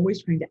I'm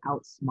always trying to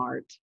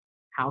outsmart.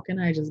 How can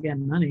I just get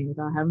money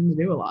without having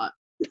to do a lot?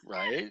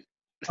 Right.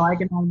 So I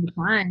can have the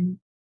time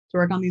to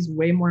work on these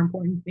way more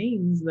important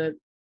things that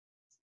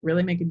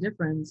really make a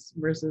difference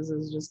versus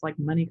is just like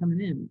money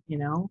coming in, you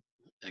know?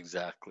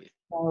 Exactly.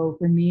 So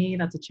for me,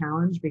 that's a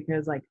challenge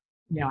because like,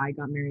 I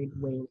got married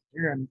way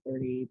later. I'm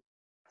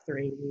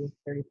 33,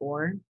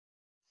 34,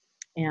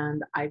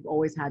 and I've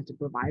always had to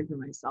provide for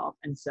myself.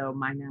 And so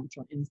my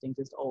natural instinct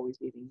is to always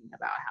be thinking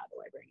about how do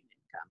I bring an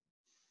income?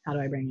 How do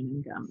I bring an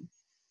income?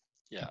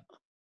 Yeah.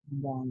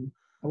 And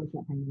I wish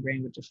that part of my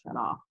brain would just shut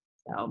off.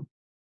 So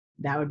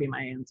that would be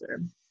my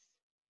answer.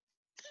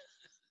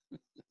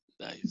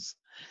 Nice.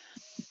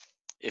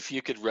 If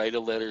you could write a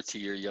letter to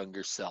your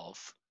younger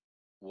self,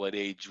 what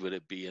age would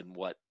it be and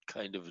what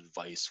kind of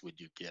advice would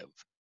you give?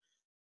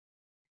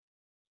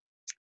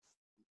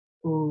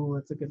 Oh,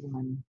 that's a good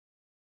one.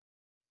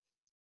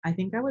 I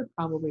think I would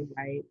probably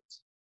write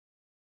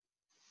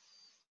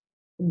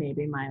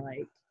maybe my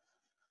like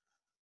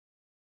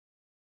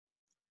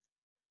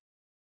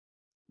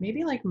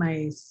maybe like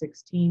my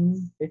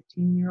 16,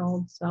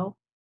 15-year-old self,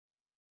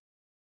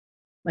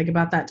 like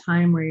about that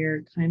time where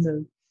you're kind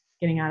of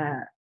getting out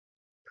of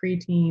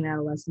preteen,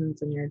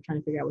 adolescence, and you're trying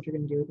to figure out what you're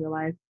going to do with your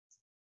life.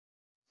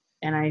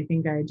 And I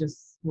think I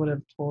just would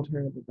have told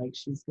her that like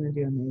she's going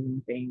to do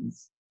amazing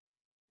things,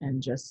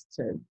 and just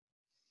to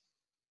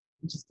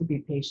be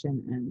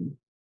patient and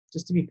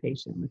just to be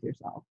patient with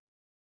yourself.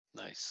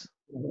 Nice.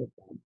 Yeah.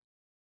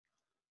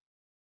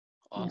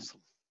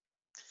 Awesome.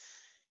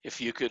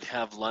 If you could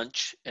have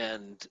lunch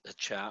and a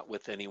chat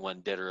with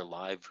anyone dead or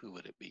alive, who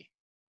would it be?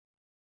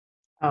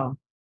 Oh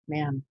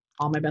man,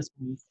 all my best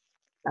friends.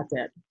 That's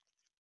it.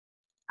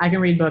 I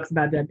can read books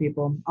about dead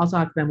people. I'll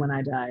talk to them when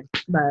I die,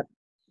 but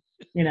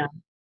you know,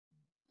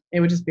 it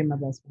would just be my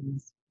best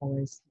friends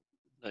always.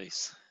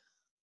 Nice.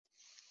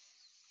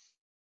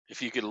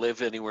 If you could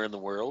live anywhere in the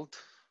world,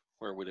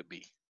 where would it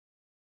be?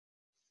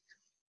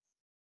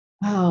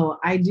 Oh,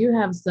 I do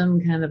have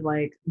some kind of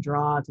like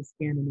draw to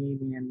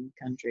Scandinavian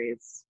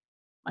countries.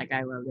 Like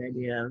I love the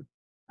idea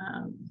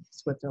of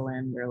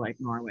Switzerland or like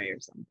Norway or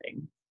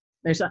something.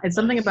 It's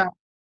something Nice. about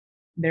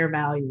their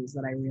values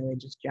that I really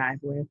just jive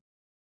with.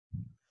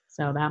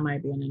 So that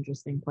might be an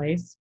interesting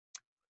place.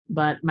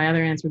 But my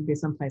other answer would be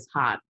someplace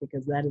hot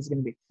because that is going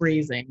to be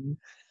freezing.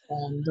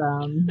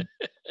 And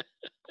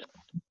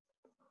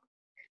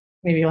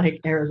maybe like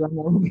Arizona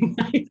would be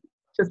nice,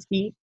 just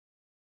heat.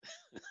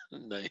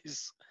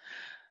 Nice.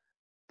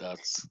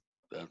 That's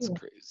Yeah.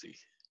 crazy.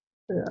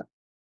 Yeah.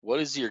 What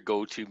is your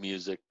go-to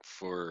music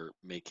for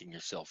making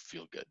yourself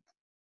feel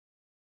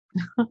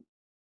good?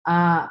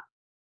 Uh,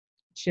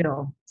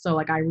 chill. So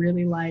like I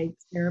really like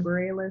Sarah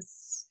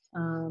Bareilles,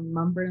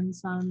 Mumford and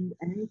Sons,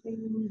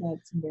 anything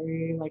that's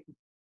very like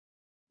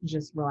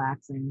just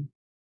relaxing.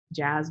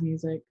 Jazz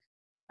music,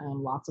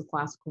 lots of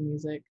classical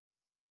music.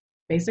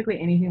 Basically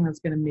anything that's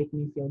gonna make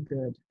me feel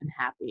good and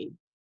happy.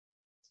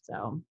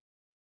 So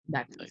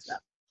that kind of Nice.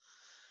 stuff.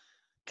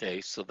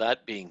 Okay, so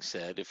that being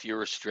said, if you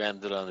were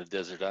stranded on a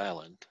desert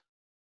island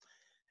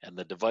and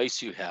the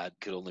device you had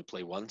could only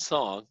play one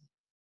song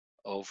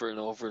over and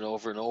over and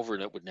over and over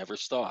and it would never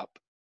stop,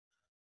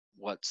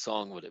 what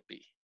song would it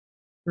be?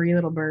 Three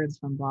Little Birds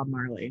from Bob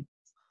Marley.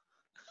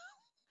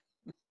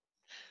 That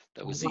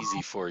Like, was wow,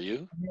 easy for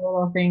you. every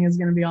little thing is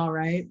gonna be all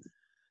right.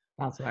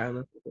 That's what I would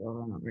listen to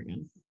over and over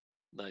again.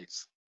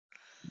 Nice.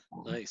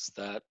 Nice.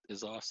 That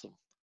is awesome.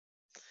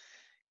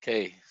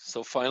 Okay,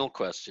 so final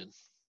question.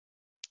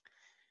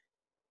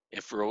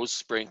 If Rose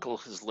Sprinkle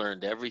has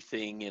learned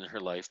everything in her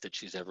life that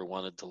she's ever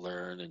wanted to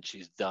learn and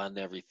she's done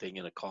everything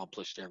and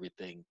accomplished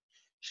everything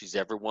she's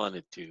ever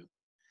wanted to,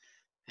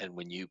 and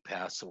when you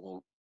pass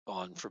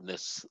on from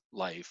this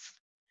life,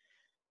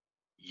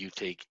 you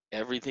take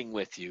everything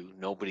with you.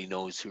 Nobody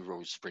knows who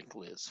Rose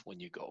Sprinkle is when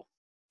you go,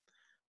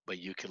 but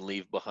you can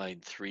leave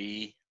behind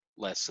 3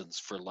 lessons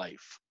for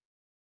life.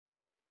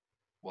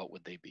 What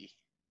would they be?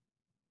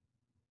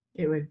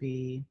 It would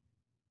be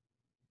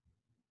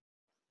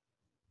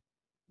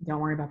don't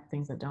worry about the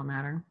things that don't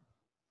matter.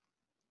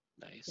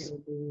 It Nice.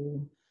 would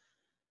be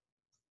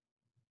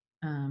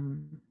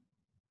um,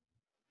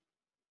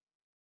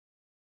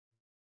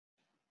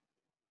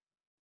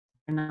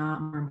 you're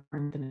not more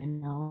important than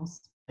anyone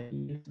else, but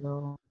you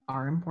still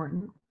are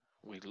important.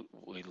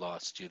 We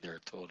lost you there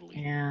totally.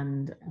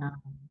 And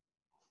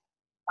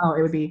oh,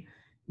 it would be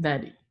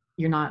that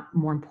you're not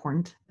more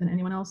important than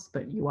anyone else,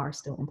 but you are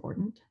still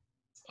important.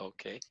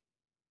 Okay.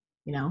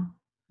 You know,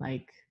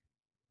 like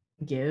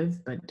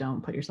give, but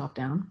don't put yourself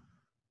down.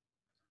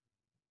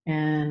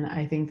 And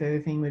I think the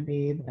other thing would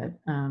be that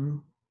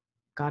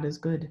God is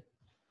good.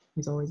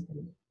 He's always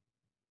good.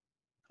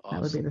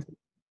 That would be Awesome. the thing.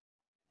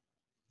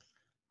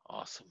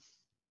 Awesome.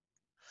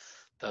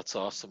 That's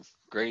awesome.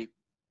 Great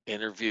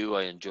interview.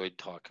 I enjoyed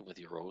talking with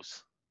you,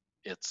 Rose.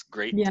 It's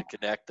great Yeah, to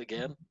connect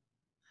again.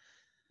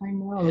 I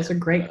know. Those are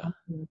And great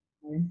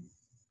compliments.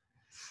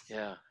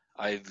 yeah,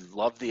 I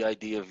love the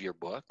idea of your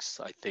books.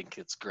 I think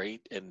it's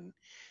great. And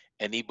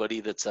anybody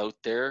that's out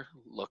there,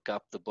 look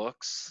up the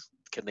books.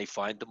 Can they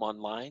find them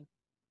online?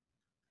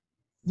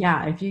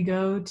 Yeah, if you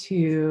go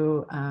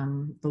to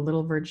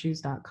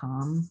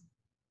thelittlevirtues.com,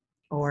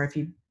 or if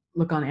you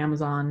look on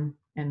Amazon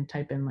and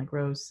type in like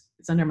Rose,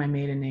 it's under my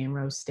maiden name,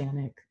 Rose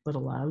Stanek,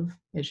 Little Love,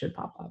 it should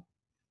pop up.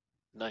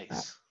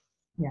 Nice.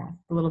 Yeah,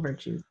 The Little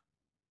Virtues.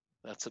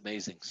 That's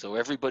amazing. So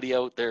everybody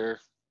out there,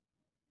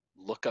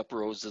 look up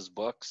Rose's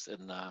books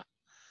and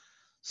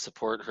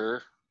support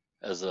her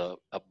as a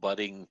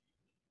budding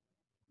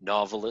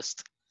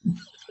novelist,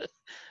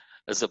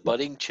 as a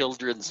budding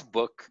children's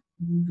book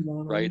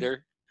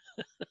writer.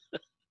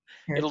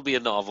 It'll be a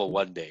novel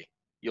one day.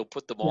 You'll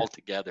put them Yeah, all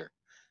together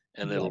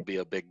and it'll exactly. be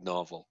a big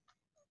novel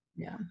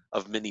Yeah,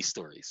 of mini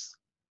stories.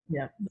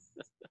 yeah.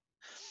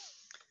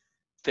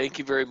 Thank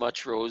you very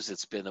much, Rose.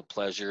 It's been a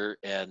pleasure.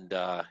 And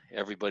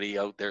everybody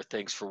out there,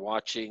 thanks for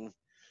watching.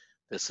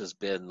 This has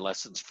been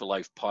Lessons for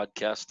Life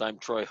podcast. I'm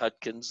Troy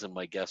Hutkins and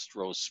my guest,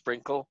 Rose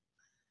Sprinkle.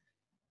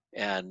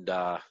 And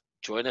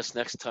join us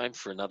next time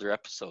for another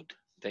episode.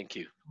 Thank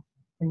you.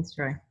 Thanks,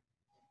 Troy.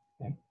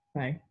 Okay,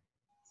 bye.